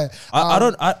 The guy. I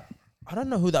don't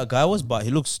know who that guy was, but he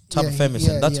looks type of famous,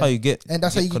 and that's how you get and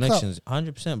that's how you get connections.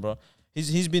 100%, bro.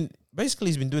 He's been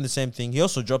doing the same thing. He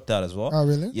also dropped out as well. Oh,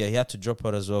 really? Yeah, he had to drop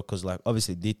out as well because like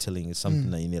obviously detailing is something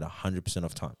that you need 100%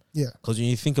 of time. Yeah. Because when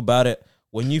you think about it,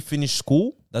 when you finish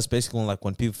school, that's basically like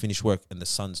when people finish work and the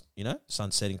sun's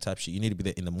setting type shit. You need to be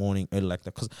there in the morning early like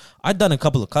that. Because I've done a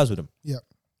couple of cars with him. Yeah.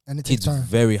 And it takes It's time.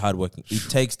 very hardworking. It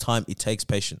takes time. It takes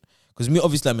patience. Because me,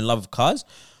 obviously, I'm in love with cars.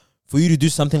 For you to do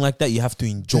something like that, you have to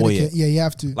enjoy it. Yeah, you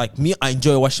have to. Like me, I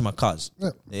enjoy washing my cars. Yeah.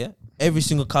 Yeah. Every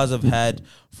single cars I've had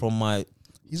from my...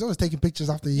 He's always taking pictures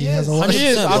after he Yes, has a wash.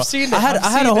 100%. bro. I've seen it. I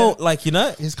had a whole, like, you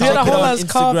know... His He had a car whole page.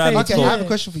 ass car page. Okay, I Yeah. have a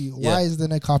question for you. Yeah. Why is there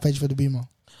no car page for the Beamer?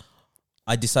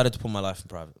 I decided to put my life in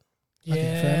private. fair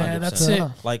Yeah, enough. that's Fair it.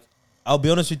 enough. Like, I'll be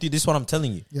honest with you, this is what I'm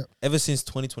telling you. Yeah. Ever since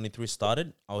 2023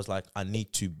 started, I was like, I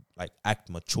need to like act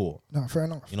mature. No, fair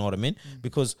enough. You know what I mean?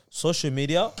 Because social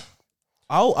media,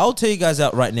 I'll tell you guys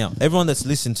out right now. Everyone that's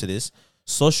listening to this,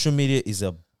 social media is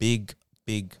a big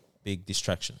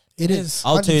distraction. It is.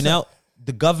 I'll tell you 100%. now,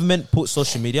 the government put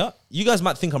social media. You guys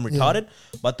might think I'm retarded,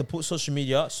 but they put social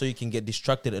media so you can get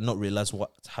distracted and not realize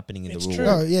what's happening in It's the real true.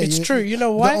 world. No, yeah, It's true. You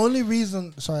know why? The only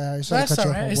reason, sorry, Harry, sorry to That's cut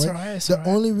you off. alright. my It's boy. alright. It's The alright.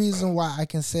 only reason why I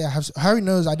can say I have, Harry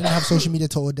knows I didn't have social media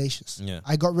till Audacious. Yeah.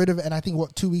 I got rid of it, and I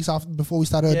think 2 weeks before we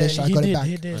started Yeah, Audacious, I he got did. it back.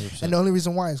 He did. 100%. And the only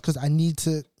reason why is because I need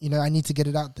to get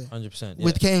it out there. 100%. Yeah.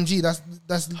 With KMG, that's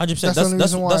 100%. the only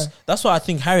reason why. That's why I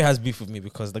think Harry has beef with me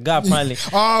because the guy apparently.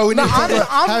 Oh, we need to talk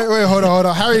about Harry. Wait, hold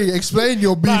on. Harry, explain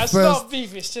your beef But it's first. not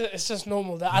beef. It's just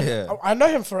normal. That Yeah. I know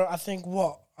him for I think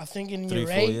in 3-4 year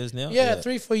 8 years now? Yeah, Yeah.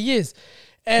 3-4 years.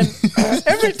 And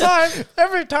every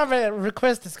time I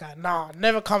request this guy,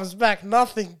 never comes back.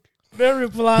 Nothing. Very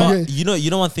polite. But you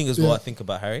know one thing as well Yeah. I think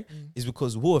about Harry is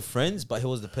because we were friends, but he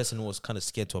was the person who was kind of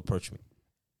scared to approach me.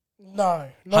 No,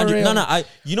 not really. No.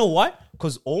 You know why?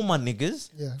 Because all my niggas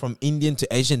Yeah. from Indian to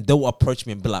Asian, they will approach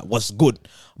me and be like, "What's good?"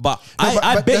 But No, I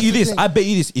but bet that's you the this. thing. I bet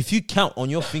you this. If you count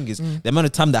on your fingers the amount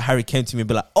of time that Harry came to me and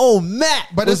be like, "Oh, Matt,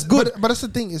 But what's it's good?" But that's the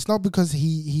thing. It's not because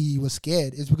he was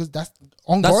scared. It's because that's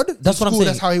on That's- God. that's in what I'm school, saying.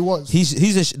 That's how he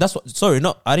was. That's what. Sorry,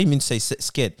 no, I didn't mean to say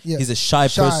scared. Yeah. He's a shy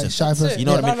person. Shy That's person. it. You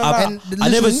know Yeah, what I mean? no, no, And I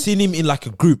never literally- seen him in like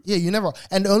a group. Yeah, you never.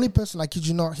 And the only person, like, kid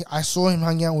you not, I saw him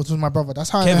hanging out with my brother. That's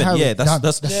how I Kevin, know Harry. yeah, that's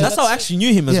how I it. actually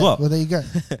knew him as yeah, well. Well, there you go.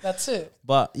 That's it.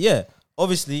 But yeah,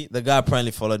 obviously the guy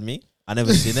apparently followed me. I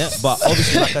never seen it, but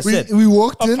obviously, like I said, we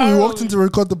walked in. We Apparently. walked in to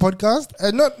record the podcast,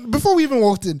 and not before we even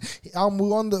walked in. We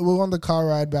were on the car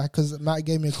ride back because Matt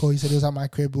gave me a call. He said he was at my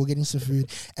crib. We were getting some food,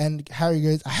 and Harry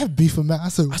goes, "I have beef with Matt." I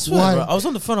said, I swear, "Why?" bro, I was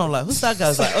on the phone. I'm like, "Who's that guy?" I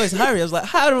was like, "Oh, it's Harry." I was like,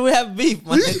 "How do we have beef,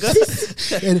 my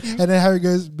nigga?" and then Harry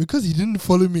goes, "Because he didn't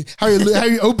follow me."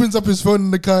 Harry opens up his phone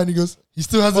in the car and he goes, "He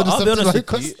still hasn't Well, I'll be accepted honest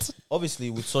my with you. request." Obviously,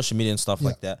 with social media and stuff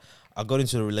like that, I got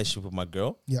into a relationship with my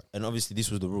girl. Yeah. And obviously, this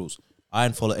was the rules. I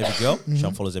unfollow every girl. She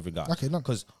unfollows every guy. Okay, no.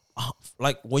 Because,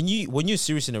 like, when you're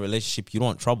serious in a relationship, you don't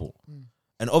want trouble.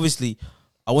 And obviously,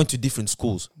 I went to different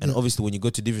schools. And obviously, when you go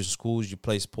to different schools, you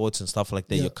play sports and stuff like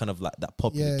that. Yeah. You're kind of like that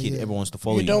popular Yeah, kid. yeah. Everyone wants to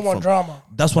follow you. You don't want from- drama.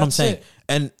 That's what I'm That's saying. it.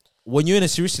 And when you're in a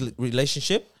serious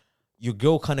relationship, your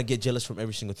girl kind of get jealous from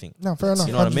every single thing. No, fair enough.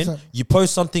 You know what I mean? 100%. You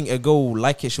post something, a girl will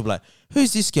like it, she'll be like,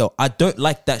 "Who's this girl? I don't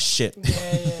like that shit."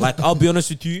 Yeah. Like, I'll be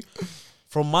honest with you,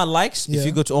 from my likes, Yeah. if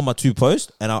you go to all my 2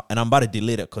 posts, and I'm about to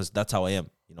delete it because that's how I am.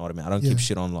 You know what I mean? I don't Yeah. keep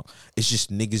shit on long. It's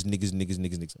just niggas.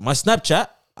 My Snapchat,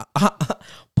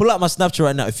 pull out my Snapchat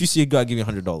right now. If you see a girl, I give you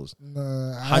 $100. No,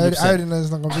 100%. I already know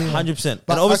it's not gonna be 100%.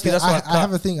 But And obviously, okay, that's why I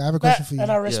have a thing. I have a question for you. And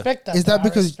I respect that. Is that I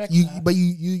because respect you? that. But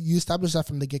you established that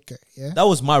from the get go, yeah. that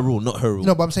was my rule, not her rule.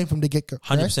 No, but I'm saying from the get go.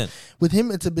 100%. With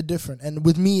him, it's a bit different, and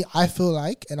with me, I feel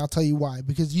like, and I'll tell you why.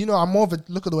 Because I'm more of a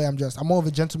look at the way I'm dressed. I'm more of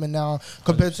a gentleman now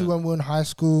compared to 100%. when we were in high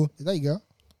school. There you go.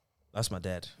 That's my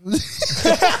dad.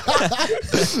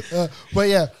 But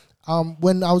yeah,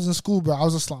 when I was in school, bro, I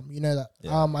was a slum. You know that.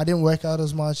 Yeah. I didn't work out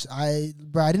as much. I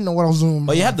didn't know what I was doing. with my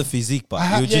But you life. had the physique, but I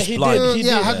had- you were just he blind. did.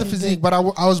 I had the He physique, did. but I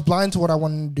was blind to what I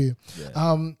wanted to do.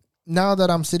 Yeah. Now that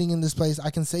I'm sitting in this place,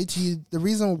 I can say to you the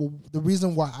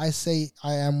reason why I say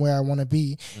I am where I want to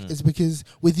be is because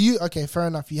with you, okay, fair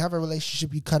enough. You have a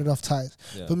relationship, you cut it off ties.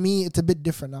 Yeah. For me, it's a bit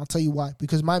different. I'll tell you why.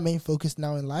 Because my main focus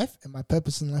now in life and my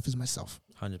purpose in life is myself.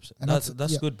 100%. And That's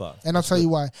yeah. good, but And I'll tell you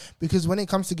why. Because when it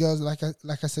comes to girls, like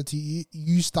I said to you,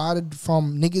 you started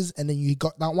from niggas and then you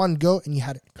got that one girl and you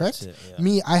had it, correct? That's it, yeah.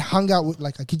 Me, I hung out with,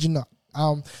 like, I kid you not,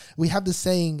 We have this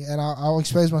saying, and I'll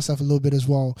expose myself a little bit as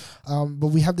well. But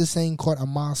we have this saying called a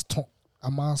mass ton.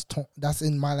 That's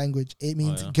in my language. It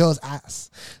means girl's ass.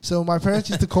 So my parents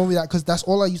used to call me that because that's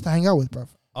all I used to hang out with, bro.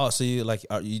 Oh, so you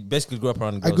you basically grew up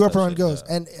around girls. I grew up around girls,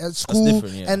 and at school,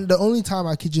 and the only time,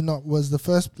 I kid you not, was the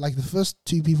first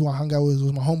two people I hung out with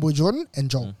was my homeboy Jordan and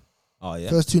Joel. Oh yeah,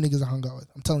 first two niggas I hung out with.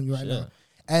 I'm telling you right now.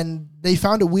 And they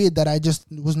found it weird that I just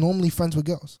was normally friends with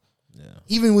girls. Yeah.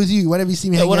 Even with you, whenever you see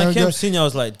me, when I came to see you, I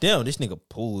was like, damn, this nigga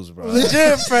pulls, bro.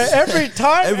 Legit, bro. Every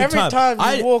time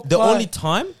you walk by. Only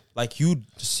time like you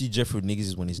see Jeffrey with niggas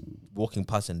is when he's walking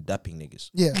past and dapping niggas.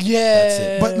 Yeah. That's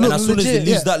it. But look, as soon as he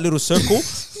leaves that little circle,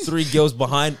 3 girls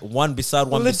behind, one beside,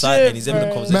 and he's having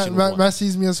a conversation with one. Man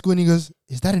sees me at school and he goes,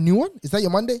 "Is that a new one? Is that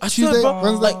your Monday? Tuesday?"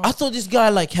 Like, I thought this guy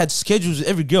like had schedules with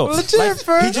every girl. Legit,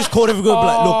 like, he just called every girl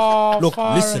like, look,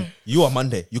 listen, you are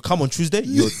Monday. You come on Tuesday,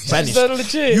 you're vanished.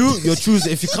 You're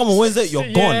Tuesday. If you come on Wednesday,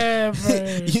 you're gone.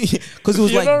 Because it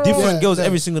was like different girls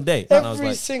every single day.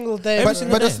 Every single day.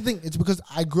 But that's the thing. It's because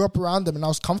I grew up around them and I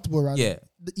was comfortable around them.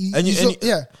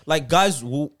 Yeah. Like guys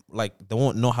will like they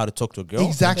won't know how to talk to a girl.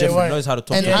 Exactly. Jeffrey knows how to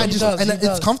talk to a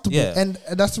girl. It's comfortable. Yeah. And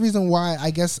that's the reason why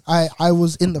I guess I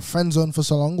was in the friend zone for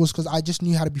so long, was because I just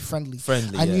knew how to be friendly.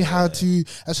 I knew how to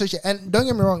associate. And don't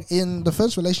get me wrong, in the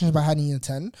first relationship I had in year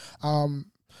 10,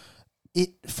 it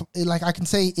like I can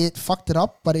say it fucked it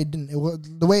up, but it didn't. It was,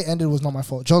 the way it ended was not my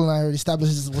fault. Joel and I already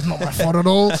established it was not my fault at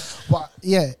all. But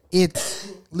yeah, it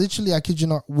literally, I kid you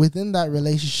not, within that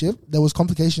relationship there was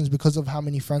complications because of how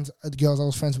many girls I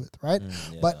was friends with, right?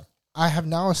 But I have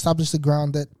now established the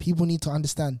ground that people need to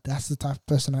understand that's the type of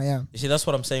person I am. You see, that's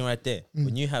what I'm saying right there.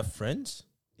 When you have friends,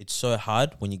 it's so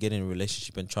hard when you get in a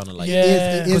relationship and trying to like...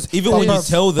 Because even when you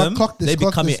tell them, they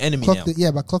become your enemy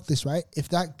now. But clock this, right? If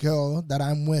that girl that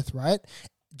I'm with, right,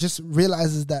 just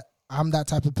realizes that I'm that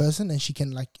type of person and she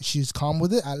can like, she's calm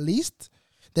with it at least,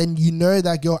 then you know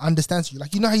that girl understands you.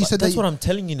 Like, you know how you said that's what I'm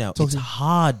telling you now. It's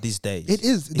hard these days. It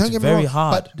is. Don't get me wrong. Very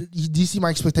hard. But do you see my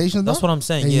expectations? That's what I'm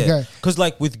saying. Yeah. Because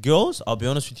like with girls, I'll be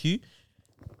honest with you,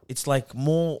 it's like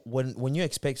more when you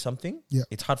expect something,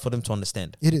 it's hard for them to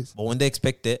understand. It is. But when they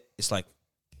expect it, it's like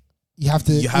you have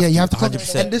to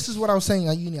 100%. And this is what I was saying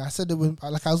at uni. I said that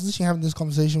like I was literally having this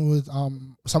conversation with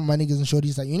some of my niggas and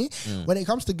shorties at uni. When it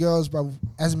comes to girls, bro,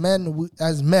 as men,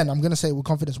 I'm gonna say with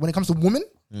confidence. When it comes to women,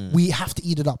 we have to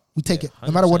eat it up. We take it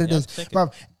no matter what it is,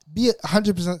 bro. Be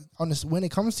 100% honest. When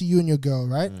it comes to you and your girl,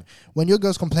 right? When your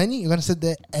girl's complaining, you're gonna sit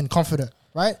there and comfort her.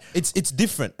 Right, it's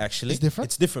different actually.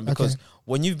 It's different because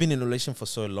when you've been in a relation for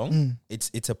so long,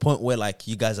 it's a point where like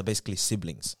you guys are basically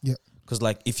siblings. Yeah. Because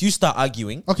like if you start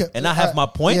arguing, and I have my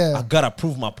point, I gotta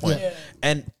prove my point.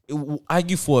 And we'll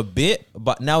argue for a bit,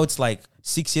 but now it's like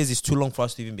 6 years is too long for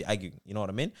us to even be arguing. You know what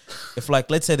I mean? If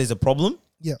like let's say there's a problem,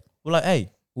 we're like,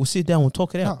 hey, we'll sit down, we'll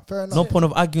talk it out. No point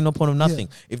of arguing, no point of nothing.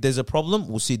 If there's a problem,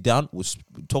 we'll sit down, we'll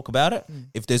talk about it.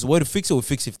 If there's a way to fix it, we'll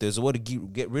fix it. If there's a way to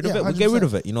get rid of it, we'll get rid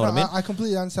of it. You know what I mean? I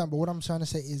completely understand, but what I'm trying to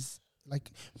say is,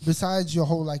 like, besides your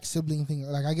whole like sibling thing,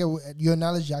 like I get your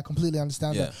analogy, I completely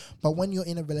understand that. But when you're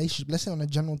in a relationship, let's say on a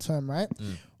general term, right?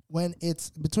 When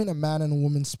it's between a man and a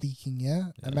woman speaking,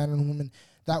 a man and a woman,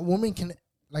 that woman can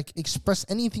like express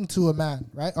anything to a man,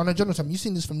 right? On a general term, you've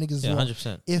seen this from niggas as well.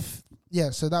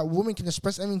 100%. So that woman can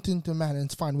express anything to a man and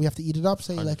it's fine. We have to eat it up,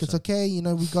 say 100%. Like it's okay, you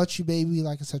know, we got you, baby,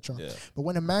 like etc. But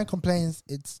when a man complains,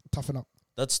 it's toughen up.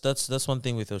 That's one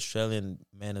thing with Australian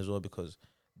men as well, because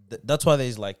that's why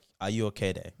there's like, are you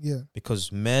okay there? Yeah.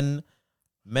 Because men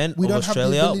of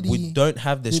Australia, we don't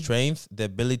have the strength, the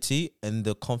ability, and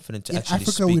the confidence to actually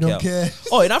Africa, speak we don't out. Care.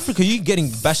 Oh, in Africa, you're getting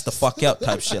bashed the fuck out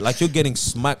type shit. Like you're getting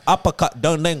smacked, uppercut,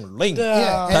 down, ling,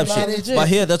 type shit. But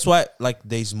here, that's why like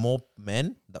there's more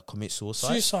men that commit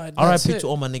suicide. R.I.P. to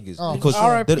all my niggas,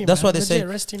 because that's why they say.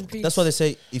 Rest in peace. That's why they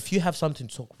say if you have something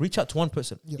to talk, reach out to one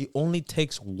person. It only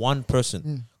takes one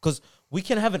person, because we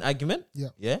can have an argument.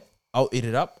 Yeah, I'll eat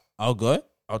it up. I'll go.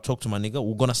 I'll talk to my nigga.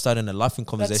 We're gonna start in a laughing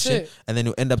conversation, and then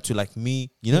it'll end up to like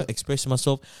me, you know, expressing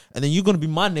myself, and then you're gonna be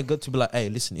my nigga to be like, hey,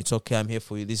 listen, it's okay, I'm here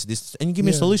for you. This, and you give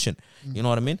me a solution. You know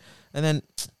what I mean? And then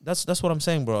that's what I'm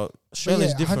saying, bro.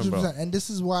 Australia's different, 100%. Bro. And this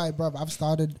is why, bro, I've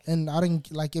started, and I don't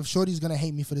like if Shorty's gonna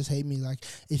hate me for this, hate me. Like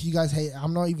if you guys hate,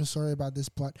 I'm not even sorry about this,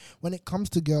 but when it comes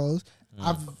to girls,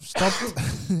 I've stopped.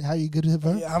 How you good,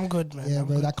 bro? Yeah, I'm good, man. Yeah,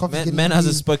 bro. That coffee. Man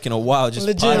hasn't spoken in a while. Just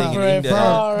partying in India.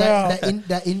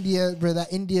 That India, bro.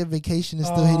 That India vacation is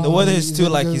still hitting. The weather is still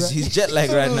like he's jet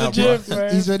lagged right now, bro.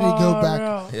 He's ready to go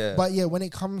back. Yeah. But yeah, when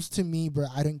it comes to me, bro,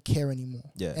 I don't care anymore.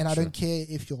 Yeah, and I don't care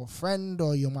if you're a friend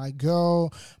or you're my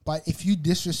girl. But if you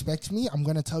disrespect me, I'm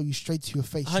gonna tell you straight to your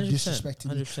face. You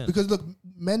disrespected me. Because look,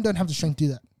 men don't have the strength to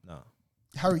do that.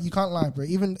 Harry, you can't lie, bro.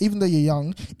 Even though you're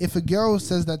young, if a girl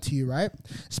says that to you, right?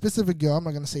 Specific girl, I'm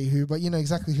not gonna say who, but you know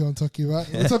exactly who I'm talking about.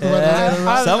 We'll talk about it later.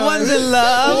 Right? Someone's in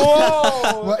love.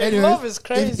 Whoa, Well, anyways, love is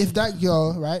crazy. If that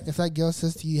girl, right? If that girl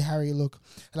says to you, Harry, look,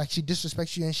 like she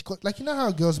disrespects you and like you know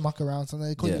how girls muck around, so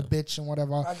they call you a bitch and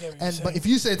whatever. I get what you're saying. But if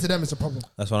you say it to them, it's a problem.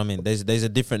 That's what I mean. There's a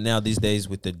different now these days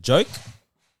with the joke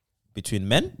between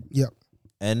men Yeah,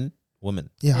 and women.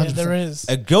 yeah, 100%. there is.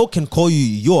 A girl can call you,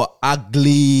 you're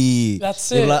ugly.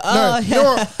 That's You're it. like, No, you know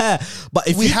what? but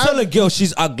if We you tell a girl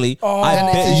she's ugly, Oh, I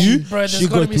bet you bro, there's she'll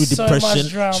gonna go be through so much depression.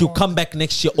 drama. She'll come back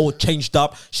next year all changed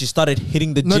up. She started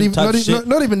hitting the Not gym even, type not, shit.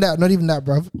 not even that,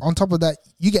 bro. On top of that,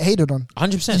 you get hated on.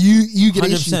 100%. You get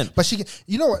 100%. issues, but she.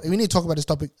 You know what? We need to talk about this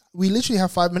topic. We literally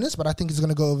have 5 minutes, but I think it's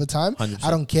gonna go over time. 100%. I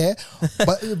don't care.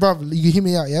 But bro, you hear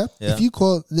me out, yeah? Yeah. If you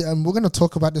call, we're gonna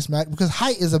talk about this, man, because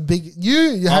height is a big.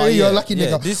 Harry, you're a lucky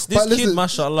nigga. This But kid,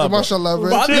 mashallah, bro. mashallah, bro.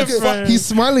 But Look at- he's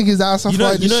smiling his ass off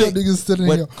while this short nigga's sitting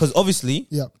here. Because obviously,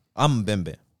 Yeah, I'm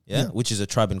Bembe, Yeah. which is a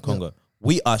tribe in Congo.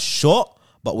 We are short,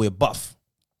 but we're buff.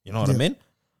 You know what I Yeah. mean?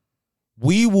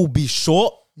 We will be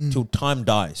short till time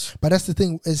dies. but that's the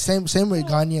thing. It's same with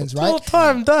Ghanaians, All right?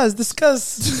 time does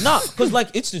discuss. Nah, because like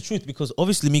it's the truth. Because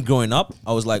obviously, me growing up,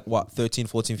 I was like, what, 13,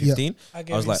 14, 15? I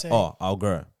get I was what like, you're saying. I'll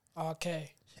grow.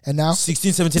 Okay. And now,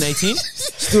 16, 17, 18,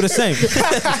 still the same.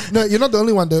 no, you're not the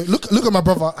only one though. Look at my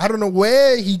brother. I don't know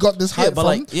where he got this height but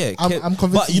from. like, I'm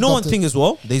convinced. But you know one thing as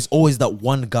well? There's always that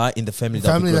one guy in the family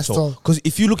that's tall. tall. Because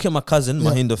if you look at my cousin,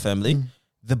 Mahindo family,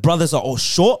 the brothers are all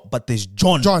short, but there's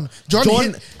John. John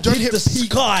hit hit the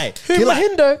peak. sky. Who He like-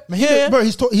 Mahindo? Yeah. Bro,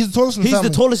 he's the tallest in the He's family.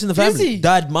 the tallest in the family. he?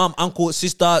 Dad, mom, uncle,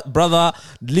 sister, brother,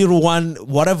 little one,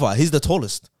 whatever. He's the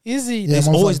tallest. Is he? Yeah, There's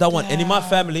mom's always like- that one. And in my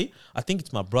family, I think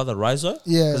it's my brother Rizo.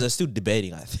 Yeah. Because they're still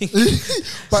debating, I think.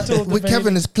 But Still with debating.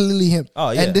 Kevin, it's clearly him.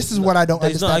 Oh, yeah. And this is what I don't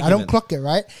There's no understand. I don't argument. clock it,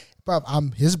 right? Bro,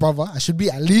 I'm his brother. I should be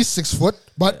at least 6 foot.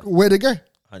 But where'd it go?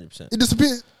 100%. It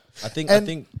disappeared. I think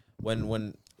And-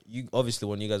 when you obviously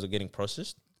when you guys were getting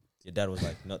processed, your dad was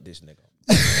like, "Not this nigga."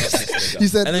 Not this nigga. He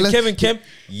said, and then "Let's- Kevin came,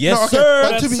 yes No, okay, sir. but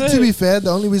That's to be it. fair, the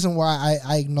only reason why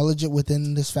I acknowledge it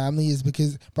within this family is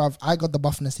because, bruv, I got the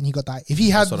buffness and he got that. If he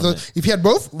had That's what I mean. if he had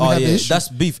both, we Oh have the yeah, issue. that's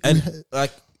beef. And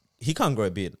like he can't grow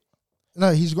a beard.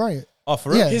 No, he's growing it. Oh,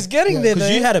 for real? Yeah. He's getting Yeah. there. Because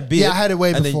though. you had a beard. Yeah, I had it way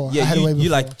and then, before. yeah, I had it way you before.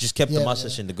 like just kept the Yeah,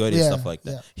 mustache yeah. and the goatee Yeah, and stuff like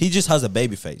that. yeah. He just has a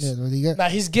baby face. Yeah, there you go. Nah,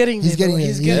 he's getting He's there. getting though. it.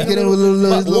 He's He's getting getting a a little.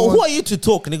 little. But who are you to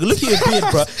talk, nigga? Look at your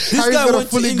beard, bro. This Harry's guy got a went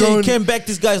to fully India, he grown- came back.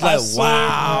 This guy's I like, saw it,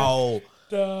 wow.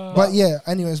 But yeah,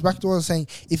 anyways, back to what I was saying.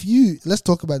 If you let's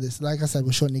talk about this. Like I said,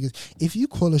 we're short niggas. If you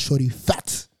call a shorty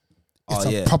fat, it's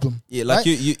a problem. Yeah, like right?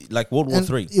 you like World War And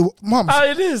Three. Mom, Ah,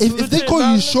 it is. if they Legit, call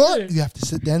nah, you short, legit. you have to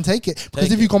sit there and take it. Because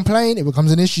Take if it. you complain, it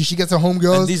becomes an issue. She gets her And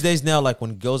homegirls. these days now, like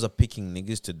when girls are picking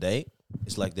niggas to date,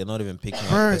 it's like they're not even picking. Like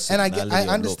Bro, and personality or I look.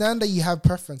 understand that you have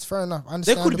preference. Fair enough. There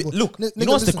Understandable. could be. Look, N- you nigga,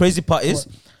 know what's the listen. crazy part is?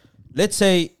 What? Let's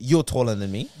say you're taller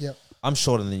than me. Yep. I'm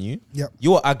shorter than you. Yep.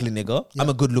 You're an ugly nigga. I'm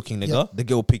a good looking nigga. Yep. The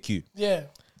girl will pick you Yeah.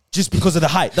 just because of the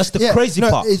height. That's the Yeah, crazy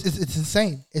no, part. It's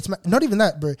insane. It's not even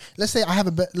that, bro. Let's say I have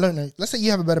a better. No, let's say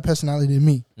you have a better personality than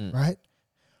me, right?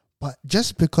 But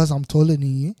just because I'm taller than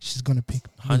you, she's gonna pick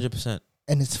me, 100%.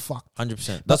 and it's fucked.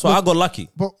 100%. That's why I got lucky.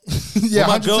 But yeah,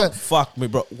 But my girl, 100%. fuck me,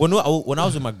 bro. When I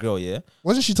was with my girl, yeah,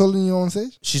 Wasn't she taller than you on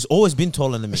stage? she's always been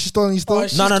taller than me. She's taller than you still. Oh,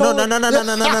 she's No. taller.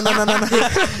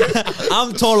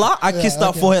 I'm taller. I kissed her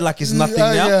okay. forehead like it's nothing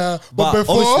Yeah, now. yeah. But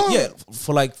before? obviously, yeah,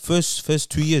 for like first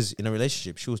 2 years in a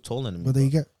relationship, she was taller than me. Well, there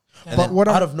you go. And But then what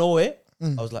out I'm, of nowhere,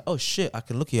 I was like, oh shit, I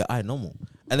can look at your eye normal.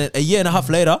 And then a year and a half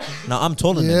later, now I'm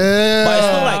taller than you. Yeah. But it's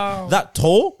not Wow. like that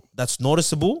tall that's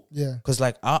noticeable. Yeah. Cause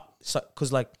like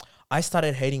I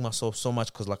started hating myself so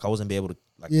much because like I wasn't be able to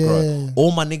like Yeah, grow. yeah, yeah.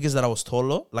 All my niggas that I was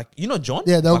taller, like you know John,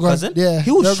 Yeah, they're my all gone. cousin, Yeah,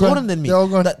 he was they're shorter gone. than me. They're all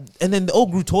gone. And then they all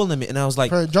grew taller than me, and I was like,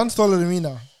 bro, John's taller than me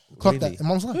now. Clock Really? that.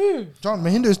 Mom's like, Who? John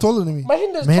Mahindo is taller than me.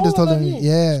 Mahinder's taller than you?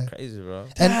 Yeah. crazy, bro.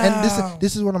 And Damn.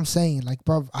 this is what I'm saying, like,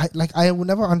 bro. I will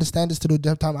never understand this to the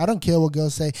depth time. I don't care what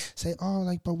girls say. Oh,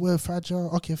 like, but we're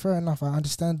fragile. Okay, fair enough. I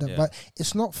understand that, Yeah. but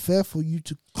it's not fair for you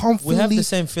to We confidently. have the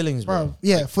same feelings, bro. bro.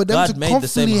 Yeah, for them God to made the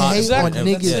same confidently heart. hate Exactly, on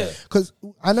that's niggas. it. Because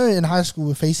I know in high school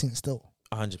we're facing it still.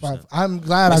 100%. Bruv, I'm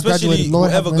glad I Especially graduated.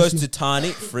 Lord have whoever goes mercy. to Tani,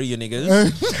 free your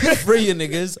niggas. Free your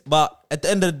niggas. But at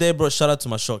the end of the day, bro, shout out to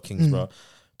my short kings, bro.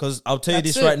 Because I'll tell you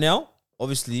That's this it. right now.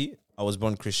 Obviously, I was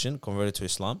born Christian, converted to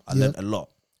Islam. I learned a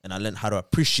lot. And I learned how to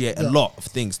appreciate a lot of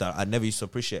things that I never used to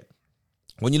appreciate.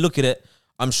 When you look at it,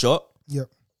 I'm short. Yep.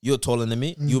 You're taller than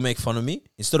me. You make fun of me.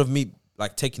 Instead of me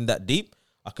like taking that deep,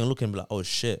 I can look and be like, oh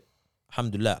shit.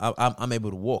 Alhamdulillah, I'm able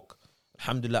to walk.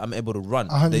 alhamdulillah, I'm able to run.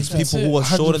 100%. There's people who are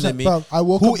shorter than me, Bro,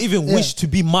 who even wish to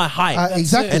be my height.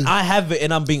 Exactly. And I have it,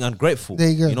 and I'm being ungrateful. There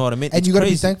you go. You know what I mean? And It's you got to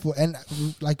be crazy. thankful. And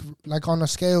like on a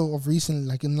scale of recently,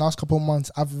 like in the last couple of months,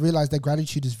 I've realized that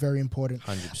gratitude is very important.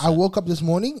 100%. I woke up this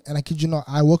morning, and I kid you not,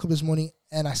 I woke up this morning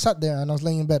and I sat there and I was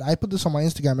laying in bed. I put this on my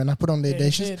Instagram and I put on the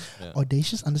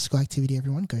audacious _ activity.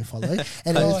 Everyone go follow it.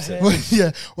 And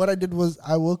what I did was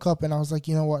I woke up and I was like,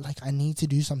 you know what? Like I need to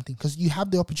do something because you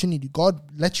have the opportunity. God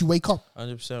let you wake up.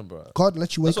 100%, bro. God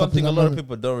let you wake That's up. one thing a lot of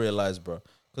people don't realize, bro.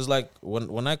 Because like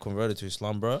when I converted to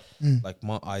Islam, bro, like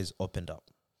my eyes opened up.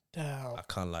 Damn. I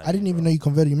can't lie. I didn't even know you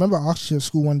converted. You remember I asked you at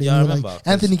school one day? Yeah, and I you were remember. like,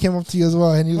 Anthony came up to you as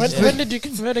well, and he was When did you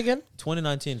convert again?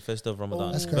 2019, first of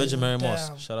Ramadan. That's Virgin crazy. Mary Damn.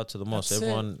 Mosque. Shout out to the mosque. That's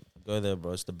Everyone go there,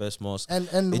 bro. It's the best mosque. and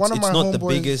It's, one of it's my not the homeboys,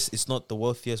 biggest, it's not the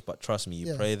wealthiest, but trust me, you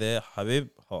Yeah. pray there, Habib.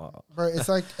 Oh, bro. It's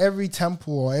like every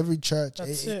temple or every church.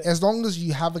 That's it. As long as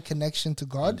you have a connection to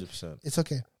God, 100%. it's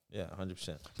okay. Yeah,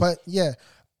 100%. But yeah,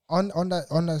 on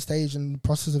that stage and the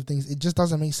process of things, it just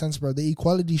doesn't make sense, bro. The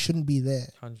equality shouldn't be there.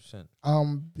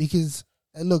 100%. Because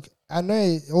look, I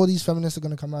know all these feminists are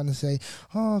gonna come out and say,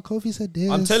 "Oh, Kofi said this."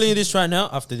 I'm telling you this right now,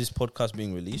 after this podcast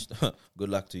being released, good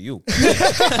luck to you.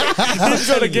 He's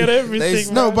trying to get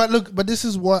everything. No, but look, but this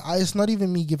is what it's not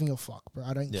even me giving a fuck, bro.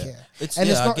 I don't Yeah. care. It's And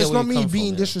I it's get where not you me come being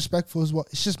from, yeah. disrespectful as well.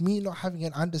 It's just me not having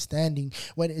an understanding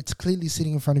when it's clearly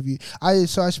sitting in front of you.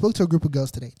 So I spoke to a group of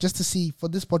girls today just to see for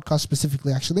this podcast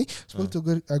specifically. Actually, spoke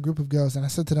to a group of girls and I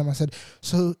said to them, I said,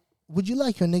 so would you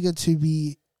like your nigga to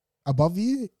be above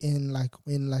you in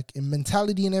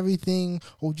mentality and everything,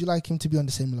 or would you like him to be on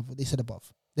the same level? They said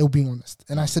above. They were being honest.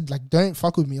 And I said, like, don't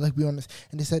fuck with me, like, be honest.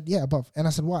 And they said, yeah, above. And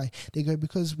I said, why? They go,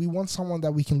 because we want someone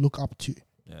that we can look up to.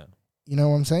 Yeah. You know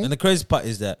what I'm saying? And the crazy part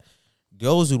is that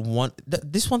girls would want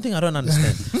this one thing I don't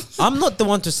understand. I'm not the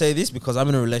one to say this because I'm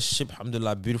in a relationship,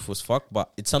 alhamdulillah, beautiful as fuck,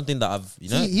 but it's something that I've,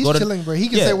 He's chilling, bro. He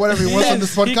can say whatever he wants on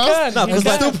this podcast. No, because He's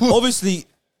like, still- obviously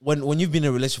when you've been in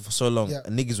a relationship for so long, Yeah.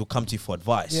 niggas will come to you for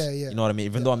advice. Yeah, yeah. You know what I mean?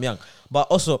 Even though I'm young. But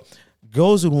also,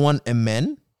 girls would want a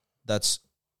man that's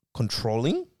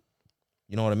controlling.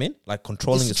 You know what I mean? Like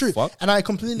controlling It's as true. fuck. And I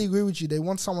completely agree with you. They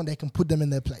want someone that can put them in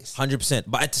their place. 100%.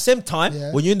 But at the same time,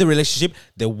 Yeah. when you're in the relationship,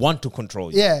 they want to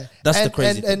control you. Yeah. That's and, the crazy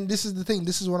and, thing. and this is the thing.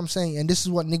 This is what I'm saying. And this is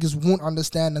what niggas won't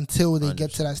understand until they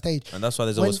get to that stage. And that's why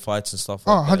there's When- always fights and stuff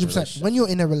Oh, like that. in 100%. relationships. When you're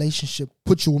in a relationship,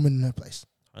 put your woman in her place.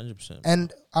 100%.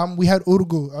 And we had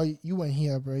Urgu. Oh, you weren't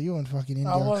here, bro. You weren't fucking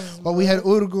India. wasn't, But we had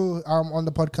Urgu on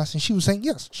the podcast, and she was saying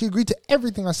yes. She agreed to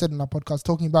everything I said in our podcast,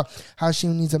 talking about how she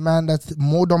needs a man that's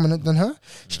more dominant than her.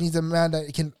 She needs a man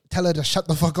that can tell her to shut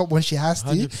the fuck up when she has to.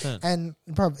 100%. And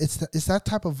bro, it's that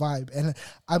type of vibe, and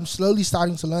I'm slowly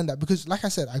starting to learn that because, like I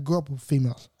said, I grew up with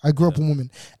females. I grew up with women,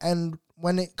 and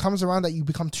when it comes around that you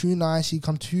become too nice, you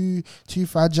become too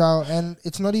fragile, and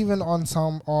it's not even on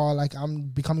some like I'm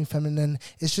becoming feminine.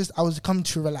 It's just I was becoming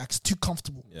too relaxed, too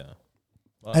comfortable. Yeah.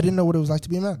 I didn't know what it was like to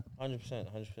be a man. 100%.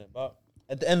 But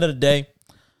at the end of the day,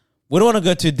 we don't want to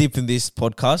go too deep in this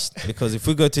podcast because if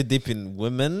we go too deep in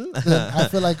women, I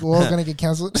feel like we're all gonna get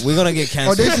cancelled. we're gonna get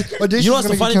cancelled. Audacious You know is what's the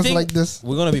gonna get funny cancelled thing? like this.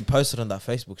 We're gonna be posted on that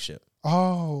Facebook shit.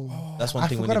 Oh, That's one I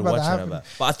thing we forgot need to about watch that out happening. about.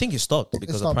 But I think it stopped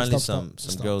because stopped, apparently it stopped, some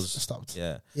it stopped, girls it stopped.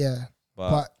 Yeah. Yeah,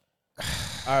 But but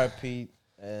RIP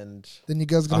and then your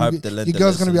girl's I gonna hope they learned your the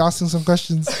girl's gonna be lesson. asking some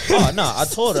questions. oh no, I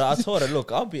told her,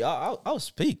 look, I'll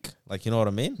speak. Like, you know what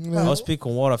I mean? Yeah. I'll speak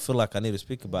on what I feel like I need to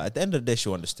speak about. At the end of the day,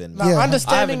 she'll understand me. Now, Yeah.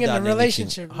 understanding in I a haven't done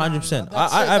relationship. 100%.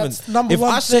 That's I it. haven't. That's number If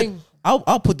one I said, thing.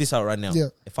 I'll put this out right now. Yeah.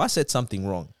 If I said something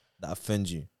wrong that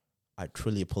offends you, I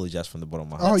truly apologize from the bottom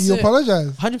of my heart. Oh, you it.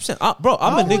 apologize. 100%. Bro,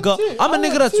 I'm I a would nigga. too. I'm a I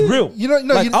nigga would that's too. real. You know,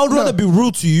 no, Like, I would rather be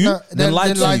rude to you than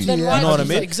lie to you. You know what I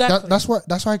mean? Exactly. That's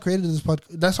why I created this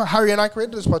podcast. That's why Harry and I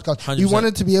created this podcast. 100%. We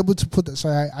wanted to be able to put that.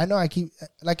 Sorry, I know I keep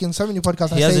like in so many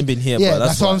podcasts. He I hasn't say, been here, Yeah, but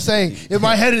that's what why. I'm saying. In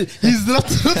my head, he's not.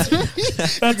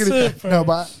 That's it, bro. No,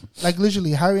 but like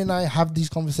literally, Harry and I have these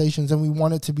conversations, and we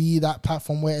want it to be that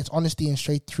platform where it's honesty and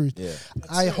straight truth. Yeah.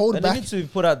 I hold And it back, needs to be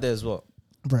put out there as well.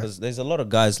 bro. Because there's a lot of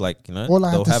guys like, you know, All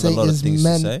I they'll have to have a say lot of is things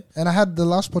men, to say. and I had the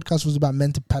last podcast was about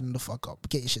men to pattern the fuck up,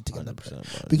 get your shit together, 100%, bro. bro.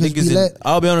 Because Niggas we let,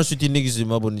 I'll be honest with you, niggas in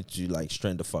Melbourne need to like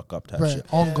straighten the fuck up type bro, shit.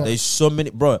 on God. There's so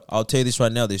many, bro. I'll tell you this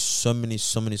right now. There's so many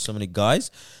guys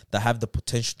that have the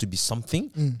potential to be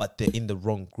something, but they're in the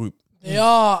wrong group. They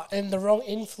are in the wrong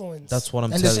influence. That's what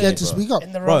I'm And they're telling you, scared to bro. speak up.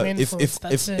 in the Bro, wrong if influence.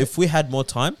 That's it. if we had more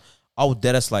time, I would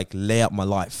let us like lay out my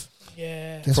life.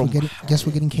 Yeah. Guess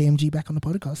we're getting KMG back on the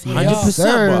podcast. Yeah.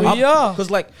 100%, bro. We are.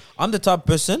 Because like I'm the type of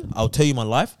person, I'll tell you my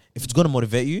life. If it's gonna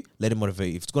motivate you, let it motivate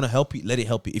you. If it's gonna help you, let it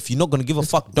help you. If you're not gonna give a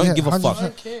fuck, don't yeah, give a 100%. fuck.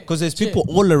 Okay. Because there's That's it. people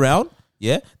all around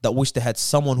yeah, that wish they had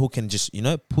someone who can just,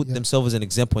 put themselves as an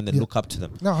example and then look up to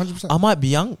them. No, 100%. I might be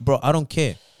young, bro. I don't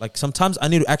care. Like, sometimes I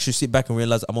need to actually sit back and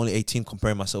realize I'm only 18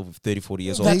 comparing myself with 30, 40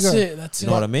 years old. That's you go. it. That's You it.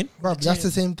 know what I mean? Bro, that's the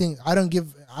same thing. I don't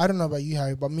know about you,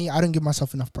 Harry, but me, I don't give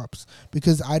myself enough props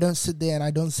because I don't sit there and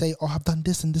I don't say, oh, I've done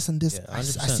this and this and this. Yeah, I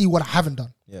 100%. see what I haven't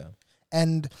done. Yeah.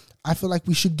 And I feel like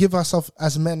we should give ourselves,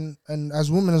 as men and as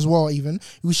women as well, even,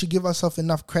 we should give ourselves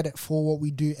enough credit for what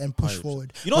we do and push 100%.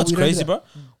 forward. You know But what's we don't do crazy, that. bro?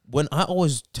 When I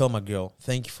always tell my girl,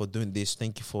 thank you for doing this,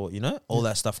 thank you for, all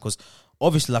that stuff. Because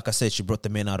obviously, like I said, she brought the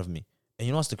man out of me. And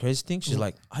you know what's the crazy thing? She's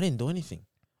like, I didn't do anything.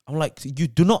 I'm like, you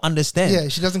do not understand. Yeah,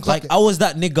 she doesn't clock Like, it. I was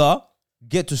that nigga,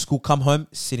 get to school, come home,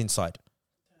 sit inside.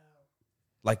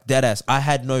 Like, dead ass. I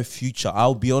had no future.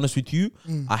 I'll be honest with you.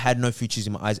 I had no futures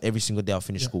in my eyes every single day I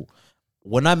finished school.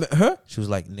 When I met her, she was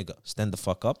like, nigga, stand the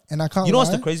fuck up. And I can't You know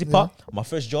what's lie. the crazy Yeah. part? My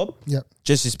first job, Yeah.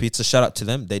 Jesse's Pizza. Shout out to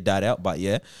them. They died out, but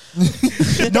yeah.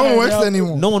 No one works there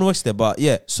anymore. No one works there, but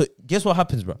yeah. So guess what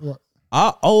happens, bro? What? I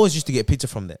always used to get pizza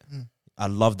from there. I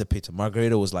love the pizza.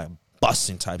 Margarita was like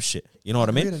busting type shit. You know what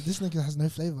I mean? This nigga has no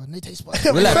flavor, no taste bud.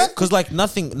 Relax, because like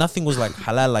nothing was like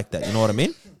halal like that. You know what I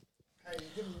mean?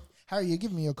 Harry, you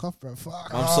give me your cough, bro.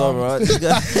 Fuck. I'm sorry, bro.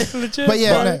 Legit. But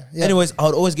yeah, But no, yeah. anyways, I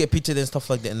would always get pizza there and stuff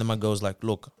like that. And then my girl was like,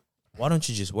 look, why don't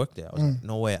you just work there? I was like,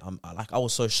 no way. I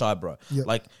was so shy, bro. Yeah.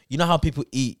 Like, you know how people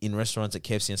eat in restaurants at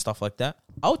KFC and stuff like that?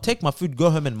 I would take my food, go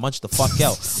home and munch the fuck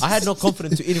out. I had no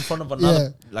confidence to eat in front of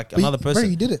another another person. Bro,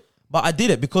 you did it. But I did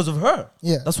it because of her.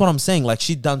 Yeah. That's what I'm saying. Like,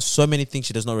 she done so many things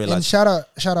she does not And realize. shout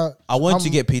out. I went to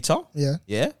get pizza. Yeah.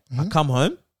 Yeah. I come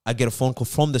home. I get a phone call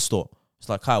from the store. It's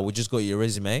like, hi, we just got your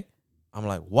resume. I'm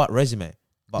like, what resume?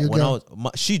 But You when go.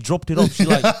 she dropped it off. She's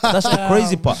like, that's the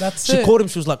crazy part. That's She it. called him.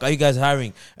 She was like, are you guys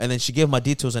hiring? And then she gave my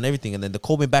details and everything. And then they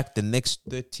called me back the next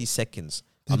 30 seconds.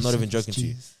 I'm not even joking to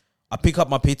you. I pick up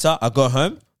my pizza. I go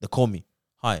home. They call me.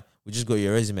 Hi, we just got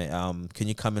your resume. Can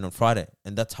you come in on Friday?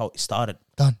 And that's how it started.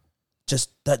 Done. Just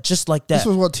like that. This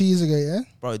was what, 2 years ago, yeah?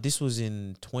 Bro, this was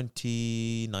in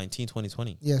 2019,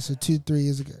 2020. Yeah, so 2-3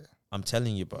 years ago. I'm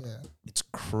telling you, bro. Yeah. It's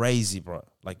crazy, bro.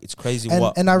 Like, it's crazy.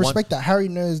 And I respect that. Harry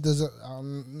knows there's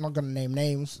I'm not going to name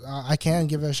names. I can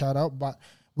give her a shout out, but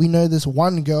we know this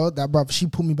one girl that, bro, she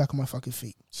put me back on my fucking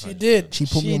feet. She did. She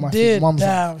put me on my did. feet. Mom's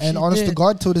Damn, and she honest to did.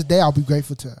 God, till this day, I'll be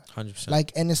grateful to her. 100%.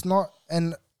 Like, and it's not,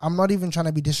 and I'm not even trying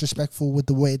to be disrespectful with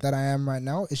the way that I am right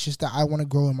now. It's just that I want to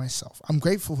grow in myself. I'm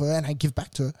grateful for her and I give back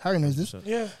to her. Harry knows this.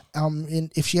 Yeah.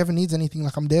 And if she ever needs anything,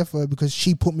 like, I'm there for her because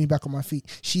she put me back on my feet.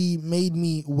 She made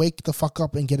me wake the fuck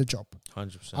up and get a job.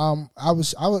 100%. I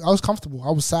was comfortable. I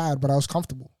was sad, but I was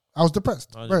comfortable. I was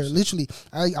depressed. 100%. Bro, literally.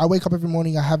 I wake up every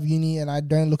morning, I have uni and I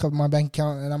don't look at my bank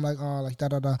account and I'm like, oh, like da.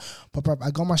 But bro, I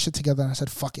got my shit together and I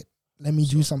said, fuck it. Let me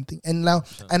do something. And now,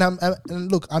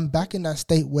 and look, I'm back in that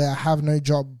state where I have no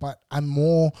job, but I'm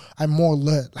more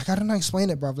alert. Like, I don't know how to explain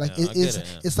it, bro. Like, Yeah, I get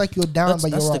it, it's like you're down, but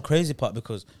That's you're the up. crazy part,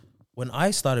 because when I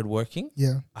started working,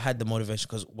 Yeah. I had the motivation,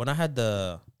 because when I had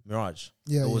the Mirage,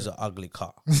 Yeah, it was an ugly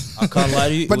car. I can't lie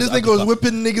to you. But this nigga was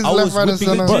whipping niggas left, right, and whipping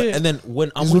it, center. bro. And then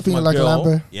when I'm He's with whipping my it like a girl,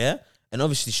 Lambo. yeah, and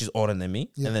obviously she's older than me.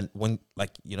 Yeah. And then when,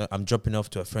 like, I'm dropping off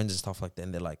to her friends and stuff like that,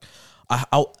 and they're like,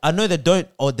 I know they don't,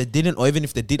 or they didn't, or even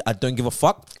if they did, I don't give a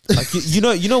fuck. Like, you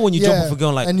know when you Yeah. drop off a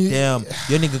girl, like, And you- damn,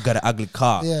 your nigga got an ugly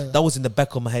car. Yeah. That was in the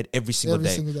back of my head every single Every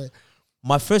day. single day.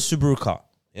 My first Subaru car,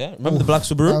 yeah, remember the black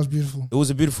Subaru? That was beautiful. It was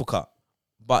a beautiful car,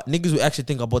 but niggas would actually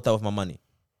think I bought that with my money.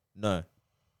 No.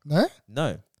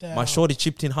 No? Damn. My shorty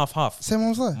chipped in half. Same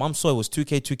mom's life. Mum saw it was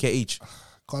 2K each.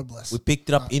 God bless. We picked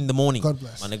it up in the morning, God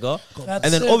bless. my nigga. That's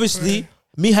And then it, obviously, bro.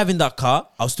 me having that car,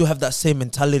 I'll still have that same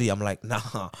mentality. I'm like,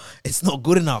 nah, it's not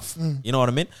good enough. You know what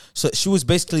I mean? So she was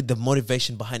basically the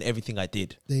motivation behind everything I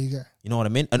did. There you go. You know what I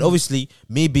mean? And obviously,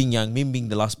 me being young, me being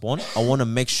the last born, I want to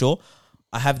make sure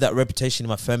I have that reputation in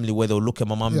my family where they'll look at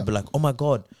my mom Yeah. and be like, oh my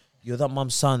God, you're that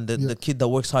mom's son, the kid that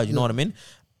works hard. You know what I mean?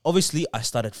 Obviously, I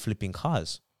started flipping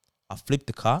cars. I flipped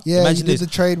the car. Yeah, Imagine you did this. the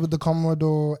trade with the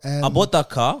Commodore and I bought that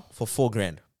car for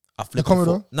 $4,000. I flipped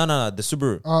Commodore? it for, no, the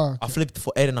Subaru. Oh, I flipped it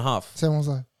for 8.5. same mom's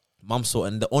life. Mom saw,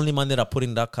 and the only money that I put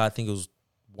in that car, I think it was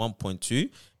 1.2,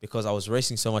 because I was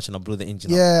racing so much and I blew the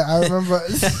engine up. Yeah, I remember.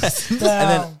 And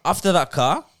then after that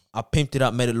car, I pimped it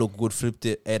up, made it look good, flipped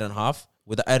it 8.5.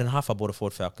 With the 8.5, I bought a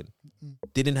Ford Falcon.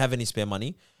 Didn't have any spare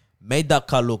money. Made that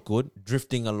car look good,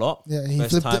 drifting a lot. Yeah, you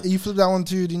flipped that one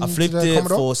too, didn't I you? flipped to the it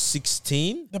Commodore? for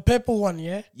 16. The purple one,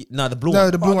 yeah? No, the blue No,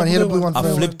 one. the blue Oh, one. the He had a blue blue one. one. I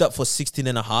first. flipped that for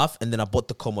 16.5, and then I bought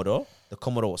the Commodore. The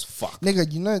Commodore was fucked.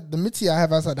 Nigga, you know the Mitzi I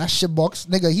have outside that shit box.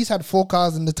 Nigga, he's had 4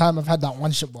 cars in the time I've had that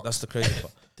one shit box. That's the crazy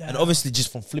part. Damn. And obviously,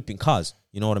 just from flipping cars,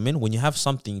 you know what I mean? When you have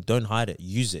something, don't hide it.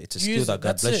 Use it. It's a skill Use that it, God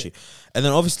that's bless it. you. And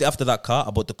then obviously, after that car, I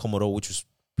bought the Commodore, which was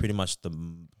pretty much the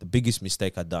biggest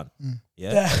mistake I'd done.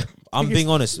 Yeah, I'm being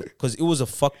honest because it was a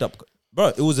fucked up, bro.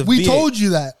 It was a. We VA. told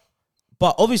you that.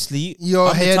 But obviously, Your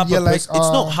I'm the head, type you're of like, person- it's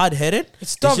not hard headed.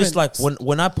 It's It's just like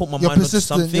when I put my You're mind onto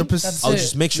persistent, something, you're persistent. I'll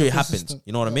just make sure You're it happens. persistent.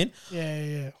 You know what I mean?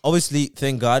 Yeah. Obviously,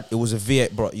 thank God, it was a VA,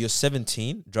 bro. You're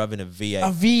 17 driving a VA,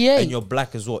 A VA. and you're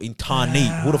black as well in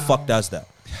Tarni. Who the fuck does that?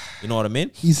 You know what I mean?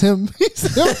 He's him.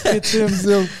 It's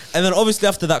him. And then obviously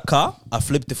after that car, I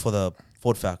flipped it for the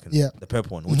Ford Falcon, the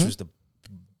purple one, which was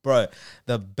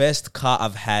the best car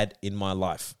I've had in my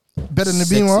life. Better than the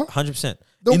Beamer? 100%.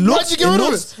 Then why'd you get rid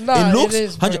of it? Nah, It looks it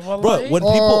is, 100. bro. Bro, when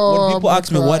people my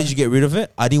ask me why God. did you get rid of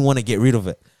it, I didn't want to get rid of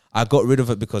it. I got rid of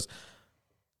it because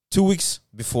 2 weeks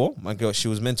before, my girl, she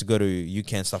was meant to go to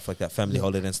UK and stuff like that, family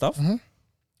holiday and stuff.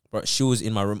 Bro, she was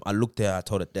in my room. I looked at her. I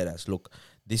told her, deadass, look,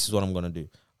 this is what I'm gonna do.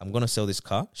 I'm gonna sell this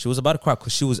car. She was about to cry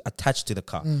because she was attached to the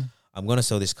car. I'm gonna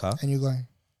sell this car. And you're going.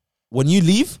 When you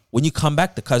leave, when you come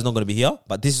back, the car's not gonna be here.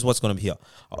 But this is what's gonna be here.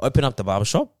 I'll open up the barber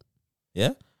shop.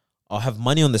 Yeah, I'll have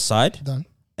money on the side. Done.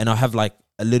 And I'll have like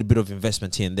a little bit of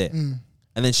investment here and there.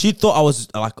 And then she thought I was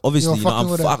like, obviously, You're fucking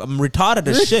with her. I'm retarded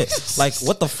as shit. Like,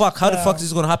 what the fuck? How the fuck is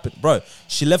this gonna happen, bro?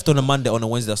 She left on a Monday. On a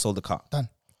Wednesday, I sold the car. Done.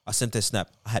 I sent her a snap.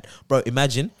 I had, bro.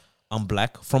 Imagine I'm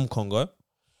black from Congo,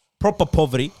 proper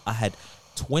poverty. I had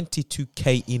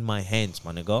 22K in my hands,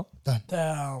 my nigga. Done.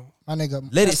 Damn. My nigga.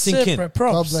 Let it That's sink in. bro. God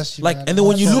Props. bless you. Like, man. and then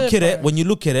when you That's look it, at it, bro. when you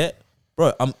look at it,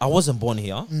 bro, I wasn't born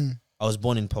here. I was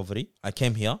born in poverty. I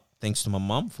came here thanks to my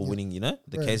mom for winning, the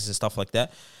Right. cases and stuff like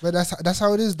that. But that's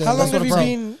how it is. There. How long That's have what you I'm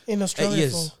been in Australia 8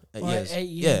 years. for? 8 Like, years. 8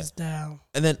 Yeah. years. Damn.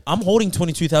 And then I'm holding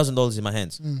 $22,000 in my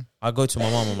hands. I go to my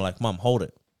mom. I'm like, Mom, hold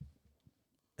it.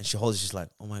 And she holds it. She's like,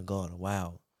 oh my God,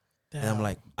 wow. Damn. And I'm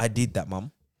like, I did that,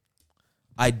 Mom.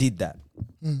 I did that.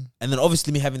 And then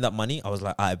obviously me having that money, I was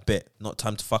like, I bet. Not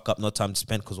time to fuck up, not time to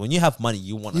spend. Because when you have money,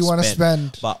 you want to spend.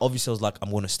 spend. But obviously I was like,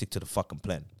 I'm going to stick to the fucking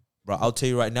plan. Bro, I'll tell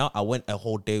you right now, I went a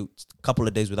whole day, couple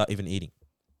of days without even eating.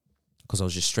 Because I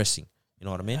was just stressing. You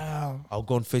know what I mean? Damn. I'll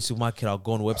go on Facebook Market, I'll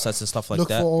go on websites and stuff like Look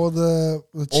that. for all the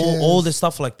chairs. All the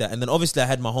stuff like that. And then obviously I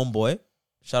had my homeboy.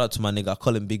 Shout out to my nigga. I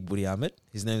call him Big Booty Ahmed.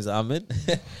 His name is Ahmed.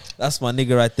 That's my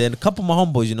nigga right there. And a couple of my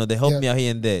homeboys, they help me out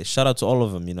here and there. Shout out to all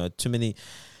of them, too many.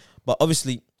 But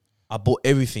obviously, I bought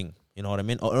everything. You know what I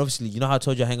mean? Obviously, you know how I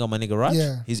told you I hang out with my nigga Raj?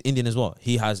 Yeah. He's Indian as well.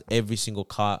 He has every single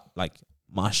car, like,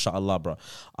 mashallah, bro.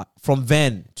 From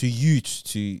van to ute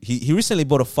to... He recently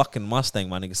bought a fucking Mustang,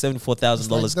 my nigga.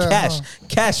 $74,000 It's like that, cash. huh?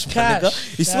 Cash, my Cash.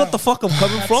 nigga. You see Damn. what the fuck I'm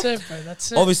coming That's from? it, bro.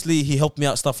 That's it. Obviously, he helped me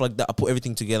out, stuff like that. I put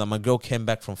everything together. My girl came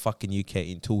back from fucking UK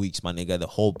in 2 weeks, my nigga. The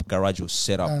whole garage was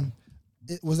set up.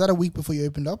 Was that a week before you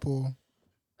opened up, or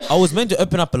I was meant to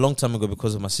open up a long time ago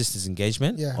because of my sister's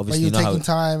engagement. yeah? Obviously, but you're how taking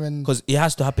time and because it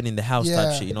has to happen in the house type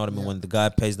Yeah, shit. You know what I mean? yeah. When the guy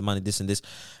pays the money, this and this,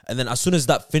 and then as soon as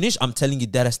that finished, I'm telling you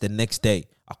that that's the next day.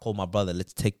 I called my brother.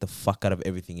 Let's take the fuck out of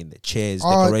everything in the chairs,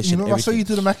 decoration, I saw everything. you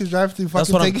to the Macca's drive-through. That's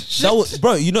Fucking what I'm. taking shit. That was,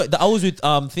 bro. I was with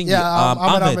thingy. Yeah,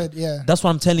 Ahmed. Ahmed. Yeah, That's what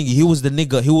I'm telling you. He was the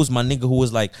nigga. He was my nigga who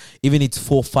was like, even it's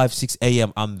 4, 5, 6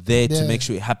 a.m. I'm there to Yeah, make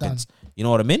sure it happens. You know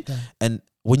what I mean? Done. And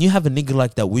when you have a nigga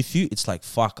like that with you, it's like,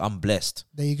 fuck, I'm blessed.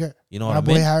 there you go. You know what My I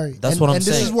boy mean? Harry. That's and, what I'm and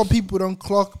saying. this is what people don't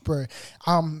clock, bro.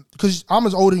 Because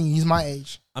Ahmed's older than you. He's my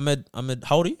age. Ahmed,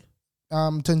 how old are you?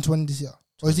 Turned 20 this year.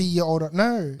 Or is he a year older?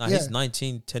 No. Nah, yeah. he's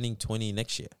 19, turning 20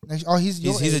 next year. He's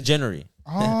your He's a age. January.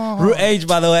 Oh. Real age,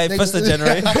 by the way. Nigga. First of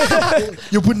January.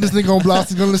 You're putting this nigga on blast.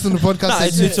 He's gonna listen to the podcast. Nah, Say,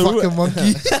 it's- you it's a fucking real-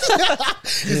 monkey.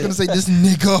 He's gonna say this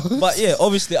nigga. But yeah,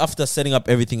 obviously after setting up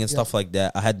everything and stuff like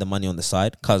that, I had the money on the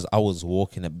side because I was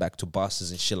walking it back to buses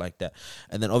and shit like that.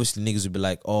 And then obviously niggas would be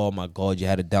like, oh my God, you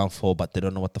had a downfall, but they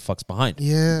don't know what the fuck's behind.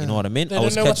 Yeah. You know what I mean? They I don't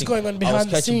was know what's going on I was behind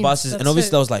the catching scenes. buses. And That's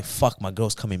obviously it. I was like, fuck, my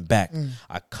girl's coming back. Mm.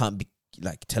 I can't be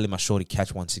like telling my shorty catch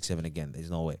 167 again. There's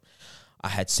no way. I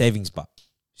had savings, but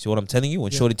see what I'm telling you?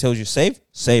 When shorty tells you save,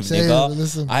 nigga.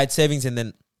 Listen. I had savings, and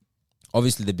then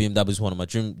obviously the BMW is one of my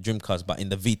dream cars, but in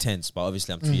the V10s. But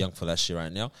obviously I'm too young for that shit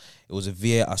right now. It was a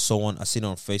VA. I saw one. I seen it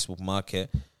on Facebook Market,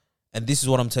 and this is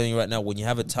what I'm telling you right now. When you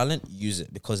have a talent, use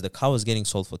it, because the car was getting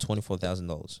sold for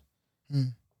 $24,000.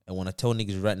 And when I tell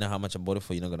niggas right now how much I bought it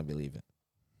for, you're not gonna believe it.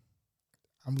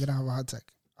 I'm gonna have a heart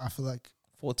attack. I feel like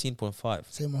 14.5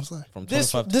 same old life. from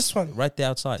This 25 this one. right there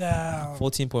outside. Damn.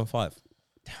 14.5.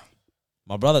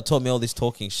 My brother taught me all this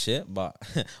talking shit, but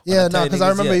when Yeah, tell no, you because I niggas,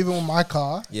 remember yeah, even with my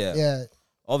car. Yeah. Yeah.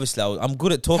 obviously I'm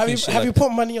good at talking Have you shit. have like, you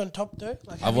put money on top though?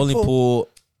 Like, I've have only you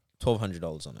put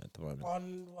 $1,200 on it at the moment.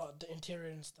 on what the interior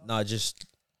and stuff. Nah, just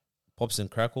Pops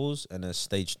and Crackles, and then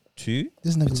stage 2.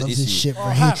 This nigga It's loves easy. this shit,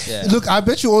 bro. Yeah. Look, I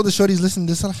bet you all the shorties listening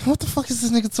to this are like, what the fuck is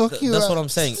this nigga talking about? That's what I'm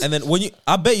saying. And then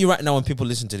I bet you right now when people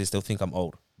listen to this, they'll think I'm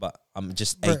old, but I'm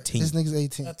just Bro, 18. this nigga's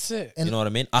 18. That's it. And You know what I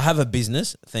mean? I have a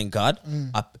business, thank God.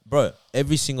 Bro,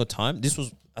 every single time, this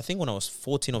was, I think when I was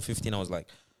 14 or 15, I was like,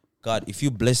 God, if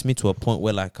you bless me to a point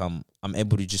where like I'm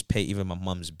able to just pay even my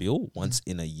mom's bill once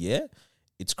in a year,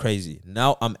 it's crazy.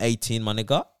 Now I'm 18, my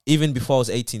nigga. Even before I was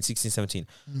 18, 16, 17,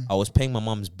 I was paying my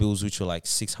mom's bills, which were like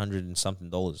 $600 and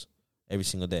something every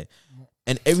single day.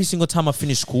 And every single time I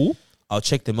finish school, I'll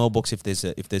check the mailbox if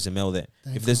there's a mail there.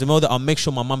 If there's a mail there, I'll make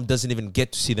sure my mom doesn't even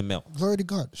get to see the mail. Glory to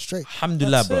God, straight.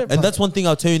 Alhamdulillah, That's bro. it, And bro. that's one thing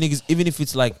I'll tell you niggas, even if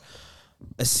it's like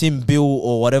a SIM bill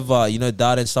or whatever, you know,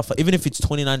 data and stuff, even if it's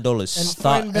 $29,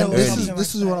 start phone bill And or this early. is something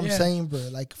this like is what that, I'm yeah. saying, bro.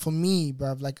 Like for me,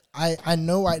 bro, like I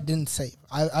know I didn't save.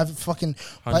 I've fucking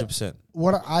 100%.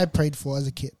 what I prayed for as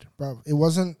a kid, bro. It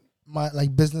wasn't my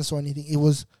like business or anything. It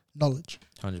was knowledge.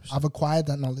 100%. I've acquired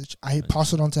that knowledge. I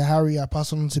pass it on to Harry. I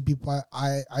pass it on to people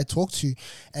I talk to,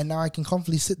 and now I can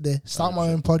comfortably sit there, start my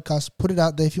own podcast, put it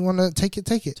out there. If you want to take it,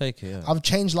 take it. Take it, yeah. I've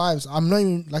changed lives. I'm not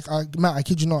even like Matt. I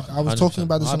kid you not. I was 100%. talking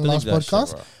about this I on the last believe that shit,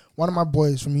 podcast. bro. One of my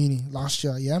boys from uni last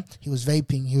year, yeah, he was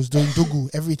vaping, he was doing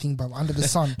dugu, everything, bro, under the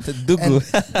sun. Dugu.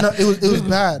 And, no, it was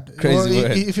bad. Crazy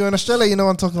word. If you're in Australia, you know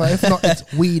what I'm talking about. If not,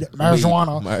 it's weed,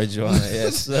 marijuana. Marijuana,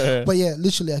 yes, sir. But yeah,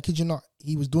 literally, I kid you not,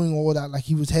 he was doing all that. Like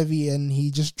he was heavy, and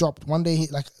he just dropped one day.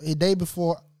 Like a day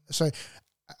before,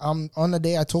 on the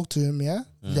day I talked to him, yeah,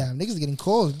 damn, niggas getting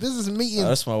calls, business meetings. Oh,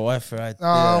 that's my wife right there.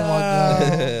 Oh my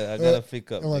god! I gotta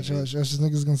pick up. Watch, nigga. watch, this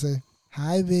nigga's gonna say,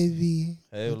 "Hi, baby."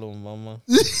 Hey, little mama.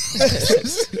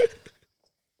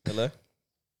 Hello?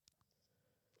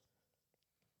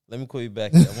 Let me call you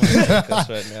back. Yeah. I'm on the podcast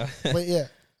right now. But yeah,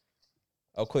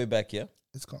 I'll call you back, yeah?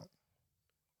 it's gone.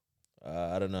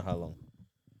 I don't know how long.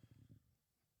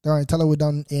 All right, tell her we're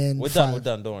done in We're 5.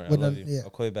 done. Don't worry. We're I love done, you. yeah. I'll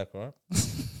call you back, all right?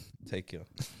 Take care.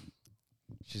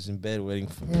 She's in bed waiting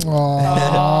for me. Aww.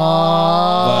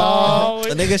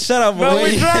 But, nigga, shut up, bro. No,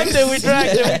 we dragged it. We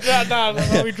dragged it. Nah,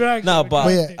 We but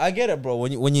dragged it. I get it, bro.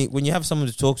 When you have someone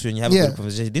to talk to and you have a Yeah. good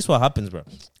conversation, this is what happens, bro.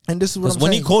 And this is what Because I'm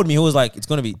when saying. he called me, he was like, it's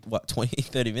going to be, what, 20,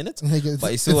 30 minutes? Nigga, But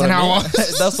you it's see what an I mean? hour.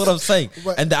 That's what I'm saying.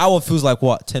 But- And the hour feels like,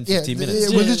 what, 10, Yeah, 15 yeah, minutes?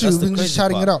 we're That's literally the we're just crazy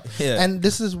chatting it part. up. Yeah. And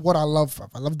this is what I love, bruv.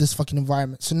 I love this fucking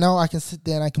environment. So now I can sit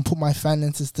there and I can put my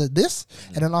finances to this.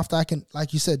 And then after I can,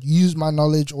 like you said, use my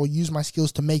knowledge or use my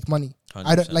skills to make money.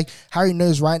 I don't 100%. like Harry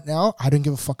knows right now, I don't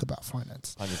give a fuck about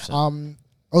finance. 100%.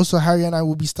 Also Harry and I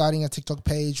will be starting a TikTok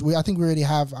page. I think we already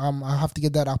have. I have to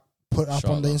get that put up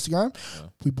on the Instagram. Yeah.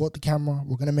 We bought the camera.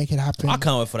 We're gonna make it happen. I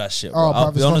can't wait for that shit, bro. Oh,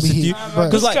 I'll bruv, be it's gonna honest be with you. heat. Bruh.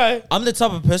 Because, This guy- like, I'm the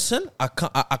type of person,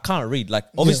 I can't read. Like,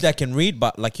 obviously, I can read,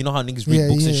 but, like, you know how niggas read Yeah,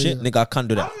 books and yeah, shit? yeah. Nigga, I can't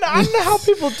do that. I don't know how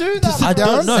people do that. I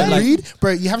don't know, like- read,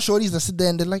 bro. You have shorties that sit there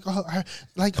and they're like, oh,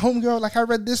 like homegirl, like I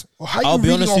read this. Or how I'll you be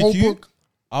reading honest a whole with you. book?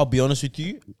 I'll be honest with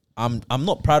you. I'm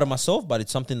not proud of myself, but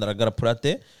it's something that I gotta put out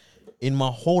there. In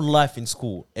my whole life in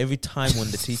school, every time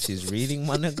when the teacher is reading,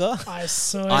 my nigga, I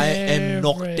swear. I am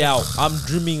knocked out. I'm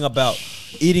dreaming about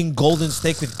eating golden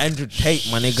steak with Andrew Tate,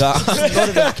 my nigga. I'm not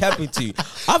even capping to you.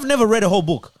 I've never read a whole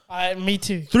book. Me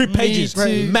too. 3 Me pages,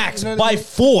 too. max, You know by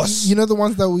force. You know the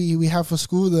ones that we have for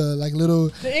school, the like little.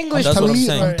 The English. That's what I'm you,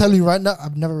 saying. I'm telling you right now,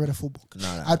 I've never read a full book.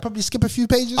 No. I'd probably skip a few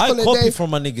pages. I call it a copy day. from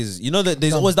my niggas. You know that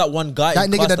there's always that one guy That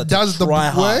in nigga class that does the try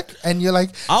hard. work, and you're like,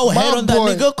 I'll my hate on that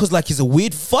boy. nigga because like he's a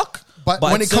weird fuck. But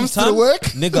when at it the comes same to the work-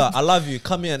 nigga, I love you.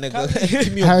 Come here, nigga.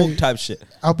 Give me a Harry. book type shit.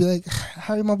 I'll be like,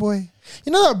 Harry, my boy.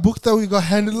 You know that book that we got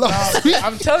handed last week?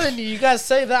 I'm telling you, you guys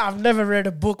say that. I've never read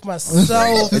a book myself.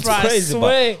 It's bro, I crazy,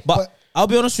 swear. but I'll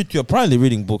be honest with you. Apparently,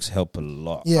 reading books help a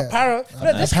lot. Yeah.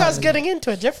 No, this guy's getting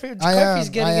into it. Jeffrey's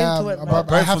getting into it, bro.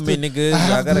 Pray I have for me, to- niggas. I I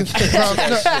have gotta. to- bro,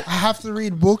 no, I have to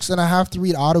read books and I have to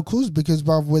read articles because,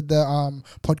 bro, with the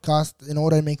podcast, in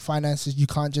order to make finances, you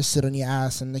can't just sit on your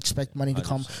ass and expect money to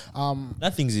come.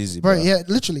 Nothing's easy, Bro, bro. yeah,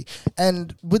 literally.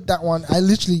 And with that one,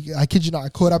 I kid you not, I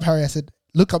called up Harry. I said,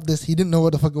 look up this. He didn't know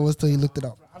what the fuck it was till he looked it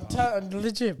up. I'm telling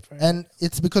legit, bro. And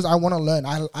it's because I want to learn.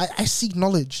 I seek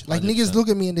knowledge. Like 100%. niggas look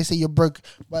at me and they say you're broke,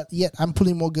 but yet I'm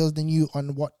pulling more girls than you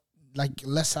on what, like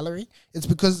less salary. It's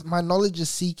because my knowledge is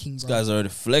seeking, bro. Guys are already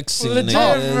flexing, Legit,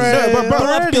 niggas. bro. bro, Pull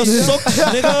up your socks,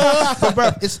 nigga. But bro,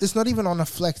 it's not even on a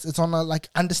flex. It's on a like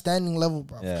understanding level,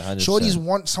 bro. Yeah, 100%. Shorties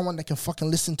want someone that can fucking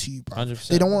listen to you, bro. 100%.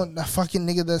 They don't want a fucking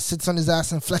nigga that sits on his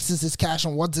ass and flexes his cash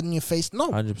and wads it in your face. No,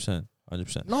 100%.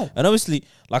 100%. No. And obviously,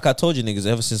 like I told you niggas,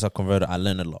 ever since I converted, I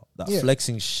learned a lot. That Yeah.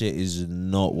 flexing shit is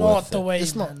not Not worth the it. way,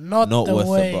 It's man. not. Not the Not worth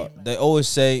way. it, bro. They always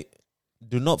say,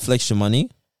 do not flex your money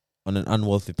on an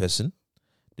unwealthy person.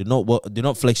 Do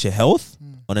not flex your health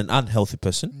on an unhealthy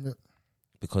person. Yeah.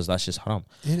 because that's just haram.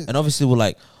 It is. And obviously we're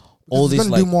like, all it's these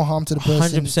gonna like do more harm to the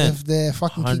person 100%. if they're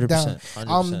fucking kicked down.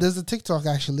 100%. There's a TikTok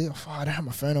actually. Oh, I don't have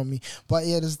my phone on me, but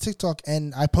yeah, there's a TikTok,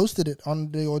 and I posted it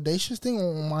on the audacious thing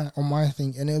on my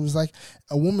thing, and it was like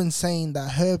a woman saying that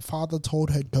her father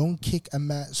told her don't kick a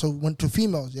man. So when to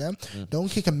females, don't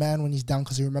kick a man when he's down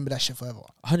because he remember that shit forever.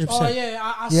 100%. Oh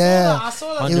yeah, I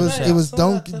saw that. 100%. It was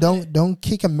don't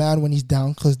kick a man when he's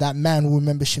down because that man will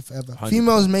remember shit forever. 100%.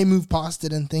 Females may move past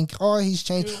it and think, oh, he's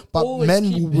changed, but always men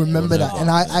keep will it remember in that. the And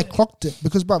heart. I clocked it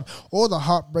because, bro, all the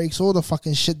heartbreaks, all the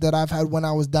fucking shit that I've had when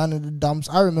I was down in the dumps,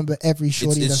 I remember every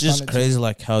shorty It's that's just done it. crazy,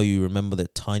 like how you remember the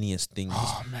tiniest things.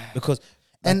 Oh man. Because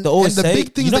And- they always and the say,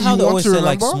 big things you know that how you they want always to say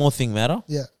like remember? small thing matter.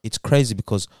 Yeah. It's crazy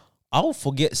because I'll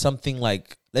forget something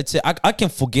like, let's say I can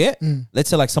forget. Let's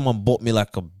say like someone bought me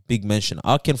like a big mention.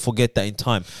 I can forget that in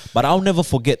time, but I'll never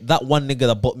forget that one nigga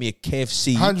that bought me a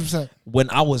KFC 100%. when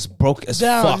I was broke as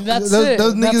Damn, fuck. that's Those, it.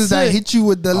 those niggas That's that it. hit you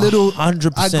with the little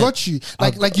 100%. I got you.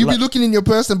 Like I've- you be like- looking in your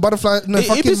purse and butterfly no It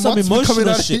fucking be some moths be coming emotional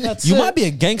out. shit. That's You it. might be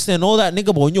a gangster and all that, nigga,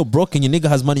 but when you're broke and your nigga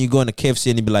has money, you go in a KFC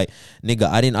and you be like, nigga,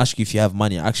 I didn't ask you if you have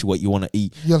money. Actually, what you want to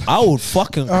eat. You're like- I would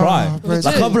fucking cry. bro,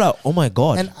 Like, I'll be like, oh my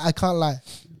God. And I can't lie.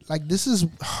 Like this is,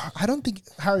 I don't think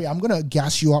Harry. I'm gonna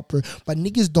gas you up, bro. But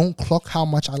niggas don't clock how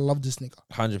much I love this nigga,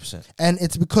 100%. and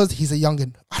it's because he's a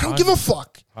youngin. I don't give a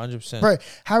fuck, 100%. bro.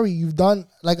 Harry, you've done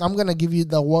like I'm gonna give you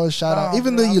the world shout out, Nah,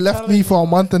 even bro, though you I'm left telling me you. for a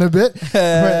month and a bit. Bro,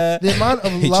 the amount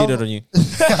of He love, cheated on you.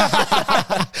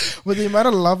 but the amount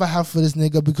of love I have for this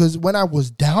nigga, because when I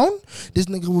was down, this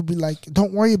nigga would be like,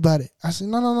 "Don't worry about it." I said,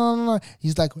 "No."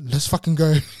 He's like, "Let's fucking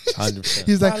go." 100%.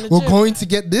 He's like, Nah, "We're legit. going to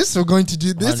get this. We're going to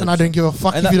do this," and I don't give a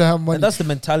fuck if you don't have money. And that's the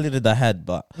mentality that I had,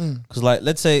 but because like,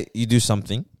 let's say you do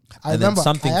something, I and remember. then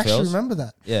something I actually fails. remember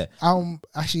that. Yeah,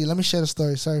 Actually, let me share the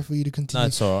story. Sorry for you to no, continue.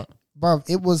 it's alright. Bro,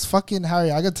 it was fucking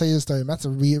Harry. I gotta tell you the story. That's a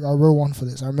real one for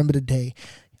this. I remember the day.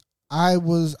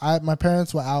 My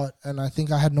parents were out, and I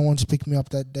think I had no one to pick me up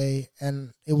that day.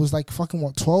 And it was like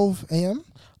fucking 12 a.m.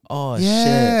 Oh shit.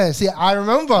 Yeah, see, I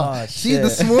remember. Oh, see, the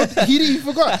shit. small, he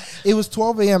forgot. It was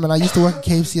 12 a.m. and I used to work at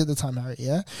KFC at the time, Harry,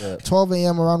 yeah? 12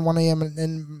 a.m., around 1 a.m.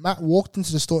 And Matt walked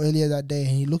into the store earlier that day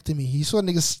and he looked at me. He saw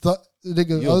niggas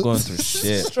You're going through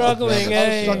shit. Struggling, I was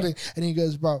eh? struggling. And he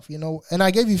goes, bro, you know, and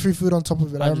I gave you free food on top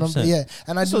of it. I remember, 100%. yeah.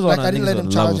 And I This did, was like, one I of the didn't let niggas him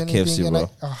with charge love of anything. KFC, And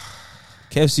bro.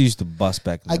 KFC used to bust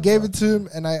back then. I gave bro. it to him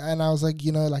and I was like,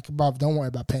 you know, like, bro, don't worry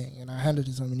about paying. And I handed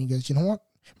it to him and he goes, you know what,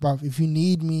 bro, if you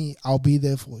need me, I'll be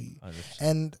there for you. 100%.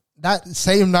 And that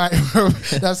same night, bro,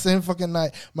 that same fucking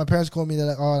night, my parents called me. They're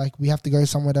like, "Oh, like we have to go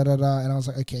somewhere." And I was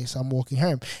like, "Okay," so I'm walking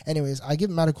home. Anyways, I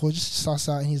give him a call, just suss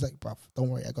out, and he's like, "Bro, don't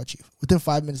worry, I got you." Within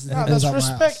 5 minutes, this Yeah, nigga goes that's out my house.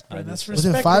 respect, bro. That's respect.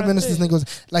 Within 5 right minutes, there. this nigga goes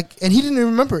like, and he didn't even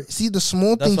remember it. See the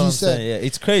small That's things what you I'm said. saying. Yeah,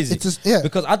 it's crazy. It's just yeah.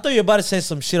 Because I thought you were about to say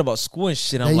some shit about school and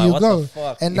shit. I'm There like, you what go. the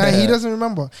fuck? And now he doesn't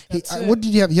remember. That's it. What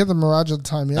did you have? You had the Mirage at the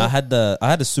time, yeah. I had the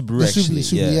Subaru The actually.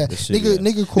 Subaru, yeah. the Subaru,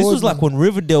 Nigga This called was like me. when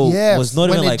Riverdale Yeah, was not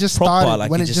when even it like just proper. started,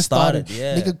 Like when it just started.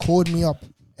 Yeah. Nigga called me up,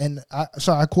 and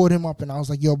I called him up, and I was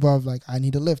like, "Yo, bro, like I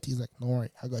need a lift." He's like, "Don't worry,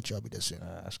 I got you. I'll be there soon."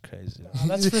 That's crazy.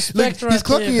 That's Look, respect right he's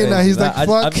clocking there, it now. bro. He's like, I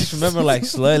 "Fuck." just remember like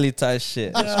slowly type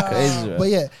shit. That's crazy, bro. But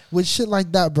yeah, with shit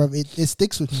like that, bro, it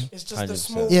sticks with me. It's just the 100%.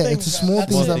 small Yeah, things. it's the small man.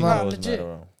 things That's that it, matter. man,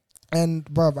 legit. And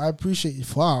bro, I appreciate you.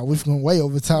 Wow, we've gone way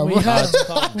over time. We have,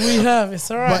 we have. It's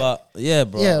alright. But yeah,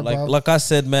 bro. Yeah, like bro. like I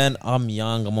said, man, I'm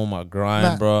young. I'm on my grind,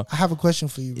 Matt, bro. I have a question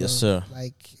for you, bro. Yes, sir.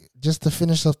 Like, just to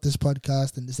finish off this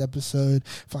podcast and this episode,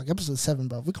 episode 7,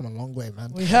 bro. We come a long way,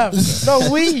 man. We have.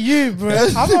 No, you, bro.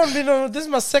 I've not been on. This is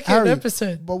my second Harry,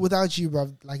 episode. But without you,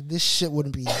 bro, like this shit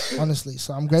wouldn't be, honestly.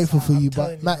 So I'm grateful for I'm you.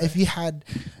 telling But you, Matt, bro. if you had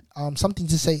something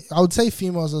to say, I would say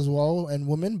females as well and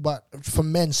women, but for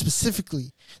men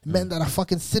specifically, men that are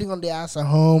fucking sitting on their ass at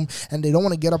home and they don't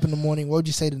want to get up in the morning, what would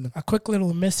you say to them? A quick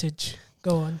little message.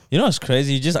 Go on. You know what's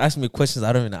crazy? You just ask me questions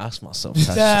I don't even ask myself. type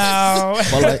shit. No.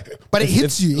 But like, But it if-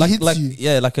 hits you. It Like, hits like, you.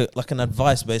 yeah, like an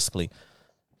advice basically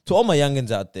to all my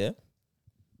youngins out there.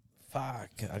 Fuck,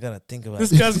 I gotta think about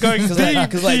This it. guy's going Because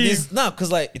deep.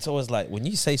 like it's always like when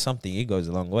you say something, it goes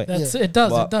a long way. That's Yeah. it. It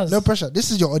does. But It does. No pressure. This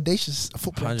is your audacious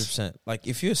footprint. 100%. Like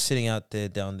if you're sitting out there,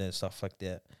 down there, stuff like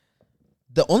that.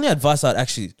 The only advice I'd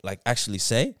actually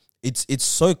say, it's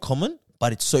so common,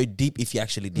 but it's so deep if you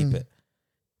actually deep it.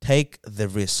 Take the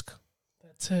risk.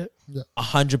 That's it.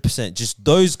 100%. Just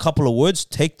those couple of words.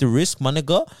 Take the risk, my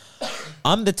nigga.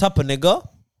 I'm the type of nigga.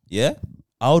 Yeah,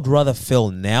 I would rather fail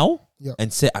now Yeah.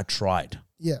 and say I tried.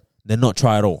 Yeah. than not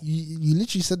try at all. You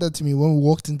literally said that to me when we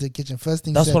walked into the kitchen. First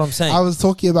thing That's you said, what I'm saying. I was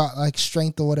talking about like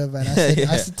strength or whatever, and I said,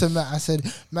 Yeah. I said to Matt, I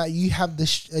said, Matt, you have the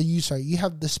you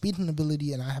have the speed and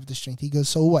ability, and I have the strength. He goes,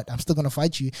 so what? I'm still gonna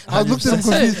fight you. I looked at him 100%.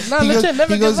 confused. No, he legit, goes,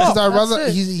 never he goes, give up. because I That's rather.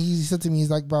 it. He said to me, he's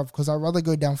like, bruv, because I'd rather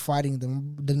go down fighting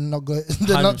than not go,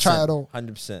 than not try at all.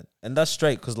 100%. And that's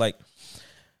straight because, like,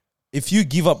 if you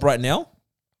give up right now,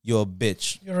 you're a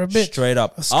bitch. You're a bitch. Straight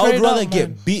up. I Straight would rather up, get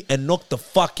man. beat and knocked the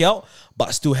fuck out,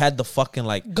 but still had the fucking,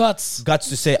 like, Guts. guts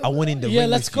to say, I went in the Yeah, ring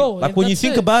let's with go. you. Like, Yeah, when you that's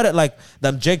think it. about it, like,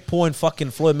 them Jake Paul and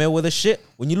fucking Floyd Mayweather shit,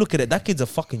 when you look at it, that kid's a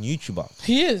fucking YouTuber.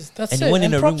 He is. That's And it. he went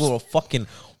in the ring props- with a fucking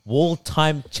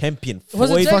world-time champion, Was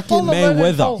it Floyd Jake Paul fucking or Logan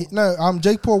Mayweather. Paul? No,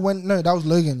 Jake Paul went. No, that was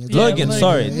Logan. You're Logan, right.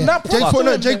 sorry. Not Jake props Paul. to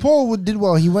No, him, Jake but- Paul did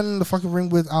well. He went in the fucking ring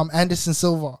with Anderson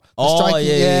Silva. The Oh, striking-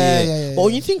 yeah. But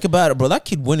when you think about it, bro, that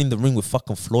kid went in the ring with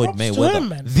fucking Floyd Props to Mayweather. him,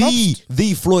 man.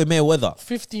 The Floyd Mayweather.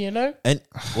 50, you know? And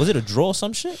was it a draw or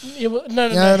some shit? No,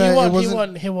 Yeah, he no, won.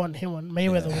 it He wasn't- won.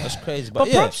 Mayweather won. That's crazy. But But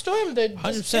yeah, props to him, though.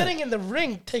 100%. Just getting in the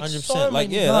ring takes 100%. so Like,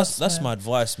 many yeah, guts, that's man. my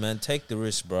advice, man. Take the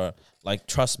risk, bro. Like,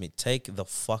 trust me, take the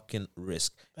fucking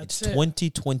risk. That's It's it.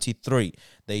 2023.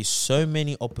 There's so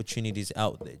many opportunities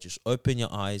out there. Just open your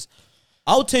eyes.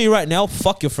 I'll tell you right now,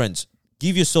 fuck your friends.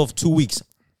 Give yourself 2 weeks.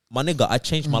 My nigga, I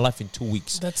changed my life in 2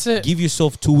 weeks. That's it. Give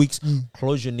yourself 2 weeks.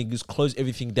 Close your niggas. Close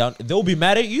everything down. They'll be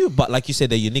mad at you, but like you said,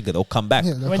 they're your nigga. They'll come back.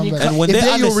 Yeah, they'll When come you back. cut- And when if they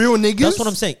they're your real niggas, that's what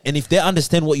I'm saying. And if they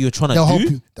understand what you're trying to They'll do, help you.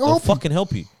 They'll they'll help you. fucking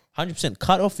help you. 100%.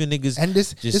 Cut off your niggas. And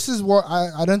this is what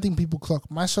I don't think people clock.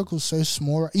 My circle's so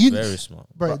small. Very small.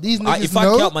 Bro, these I, niggas if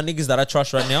know. I count my niggas that I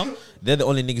trust right now, they're the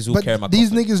only niggas who but carry my these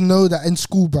coffin. niggas know that in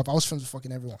school, bro, I was friends with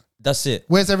fucking everyone. That's it.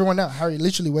 Where's everyone now? Harry,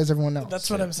 literally, where's everyone now? That's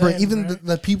what I'm Bro, saying. even bro.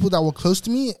 the people that were close to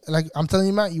me, like I'm telling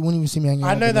you, Matt, you wouldn't even see me hanging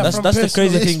I out know with that them. That's- from that's the personal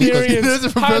crazy thing because- experience.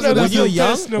 That's from I know personal- that When you're from young,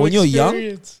 personal when you're young,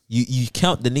 experience. you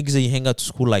count the niggas that you hang out to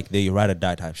school like they're your ride or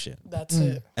die type shit. That's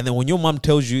it. And then when your mom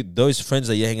tells you those friends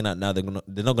that you're hanging out now, they're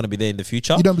not gonna be there in the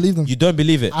future. You don't believe them. You don't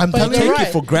believe it. I'm You telling take you, right.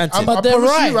 it for granted. But I they're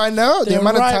promise right. you right now, They're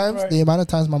right, bro. the amount of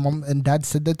times my mom and dad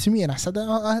said that to me, and I said that,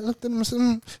 I looked at them and said,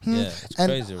 Yeah, it's and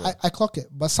crazy, bro. I clock it.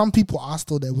 But some people are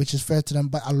still there, which is fair to them.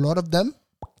 But a lot of them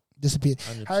disappeared.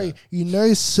 100%. Harry, you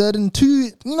know, certain two.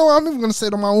 You know, I'm even gonna say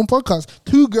it on my own podcast.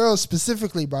 2 girls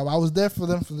specifically, bro. I was there for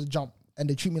them from the jump, and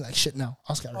they treat me like shit now.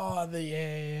 Oscar. Oh,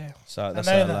 yeah. So that's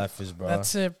I know how that. life is, bro.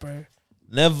 That's it, bro.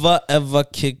 Never ever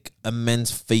kick a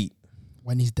man's feet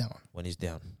When he's down, when he's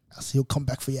down. else he'll come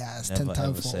back for your ass 10 Never times.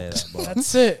 ever say that, bro.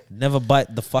 That's it. Never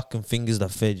bite the fucking fingers that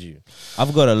fed you.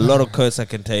 I've got a lot of quotes I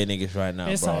can tell you niggas right now,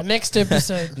 Yes, bro. sir. Next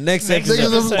episode. Next episode.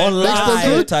 episode. On Next live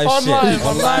episode. type On shit. live, On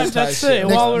on live live, type that's shit. it.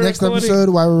 While we're Next recording. episode,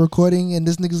 while we're recording, and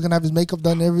this nigga's gonna have his makeup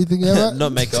done and everything. Yeah,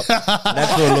 Not makeup.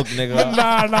 Natural look, nigga.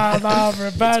 Nah,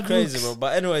 bro. Bad Crazy, looks. bro.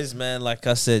 But anyways, man, like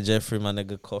I said, Jeffrey, my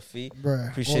nigga, coffee. Bruh,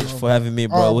 Appreciate you hold on, for having me,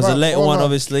 bro. Oh, it was a bro, late hold one, on.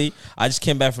 obviously. I just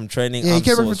came back from training. Yeah, he I'm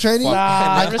came sore back from as training. fuck.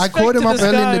 Nah, I respect called him to up this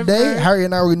early guy, in the day. bro. Harry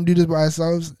and I were gonna do this by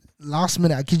ourselves. Last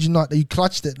minute, I kid you not, you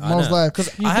clutched it. I I was know. like, 'Cause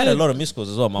You I had a did. lot of missed calls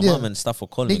as well. My Yeah. mom and stuff were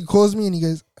calling me. nigga calls me and he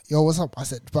goes, "Yo, what's up?" I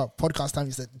said, "Bro, podcast time."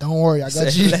 He said, "Don't worry, I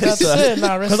got you." That's it.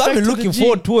 Nah, Because I've respect been to looking the G.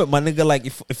 forward to it, my nigga. Like,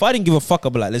 if I didn't give a fuck,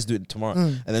 I'd be like, let's do it tomorrow.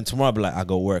 Mm. And then tomorrow I'd be like, I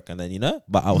go work. And then, you know,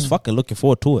 but I was fucking looking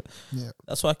forward to it. Yeah.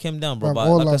 That's why I came down, bro. Bruv, But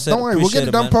all like I love. said, Don't worry, we'll get appreciate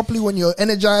it done man. properly when you're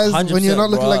energized, when you're 100%, not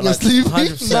looking bro, like you're sleeping.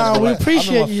 100%, Nah, bro. we Like,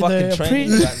 appreciate I'm in you, my though. fucking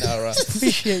training right now, right?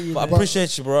 Appreciate you. But I though.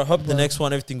 appreciate you, bro. Hope the next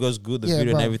one, everything goes good. The Yeah,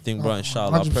 video bro. and everything, bro.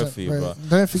 Inshallah. I'll pray 100%, for you, bro.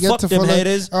 Don't forget Fuck to them follow.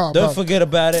 haters. Oh, Don't bro. forget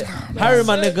about it. Harry,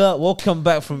 my nigga, welcome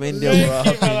back from India, bro. I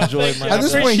hope you enjoyed, man. At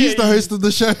this I point, he's the appreciate host of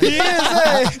the show. He is,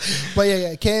 eh? But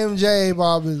yeah, KMJ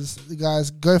Barbers,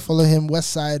 guys, go follow him.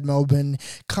 West Side, Melbourne.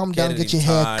 Come down, Get get it your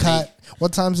hair tiny. cut.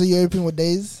 What times are you open? What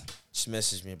days? Just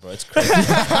message me, bro. It's crazy.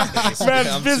 Man's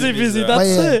I'm too busy. bro.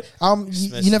 That's But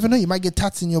yeah, it. you never know. You might get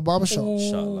tats in your barbershop.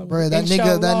 Inshallah, Bro, that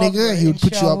Inshallah, nigga, he would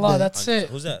put you up inshallah, there. That's it.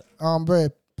 Who's that? Bro,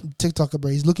 TikToker,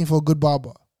 bro. He's looking for a good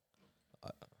barber.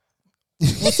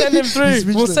 We'll send him through. He's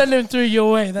We'll speechless. send him through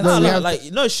your way. That's No, it. we No, have-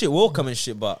 like, no shit. We're all coming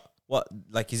shit, but what?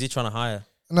 Like, is he trying to hire?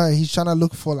 No, he's trying to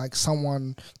look for like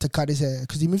someone to cut his hair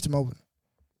because he moved to Melbourne.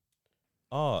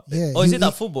 Oh, Yeah, oh, is he- it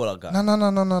that he- footballer guy? No.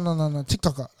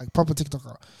 TikToker, like proper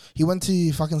TikToker. He went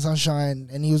to fucking Sunshine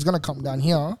and he was gonna come down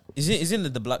here. Isn't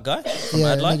it the black guy from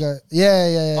Yeah, Adelaide? nigga.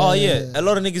 Yeah. Oh yeah. A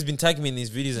lot of niggas been tagging me in these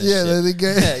videos and Yeah, shit. the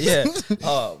guy. yeah.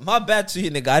 Oh, my bad to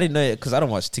you, nigga. I didn't know it because I don't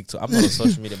watch TikTok. I'm not on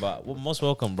social media, but most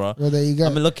welcome, bro. Well, there you go.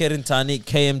 I'm located Tani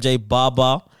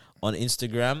KMJBarber on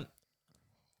Instagram.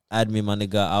 Add me, my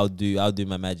nigga. I'll do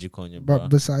my magic on you, bro. But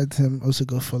besides him, also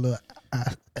go follow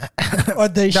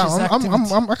Audacious activity.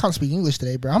 I can't speak English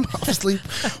today, bro. I'm half asleep.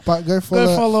 But go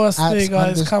follow us there,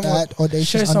 guys. Come on. at audacious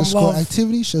Show some underscore love.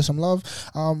 activity. Show some love.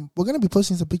 We're gonna be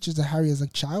posting some pictures of Harry as a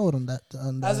child on that.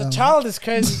 As a child, it's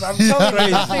crazy. But I'm telling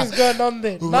you, nothing's going on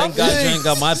there. Thank God you ain't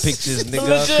got my pictures, nigga.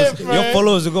 Legit, 'Cause bro. your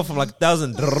followers will go from like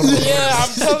 1,000. Yeah,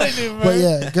 I'm telling you, bro. But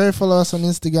yeah, go follow us on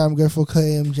Instagram. Go for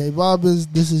KMJ Barbers.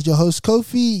 This is your host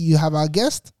Kofi. You have our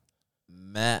guest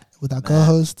Matt. with our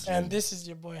co-host And this is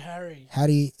your boy Harry.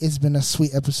 Hattie. It's been a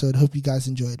sweet episode. Hope you guys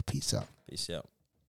enjoyed. Peace out. Peace out.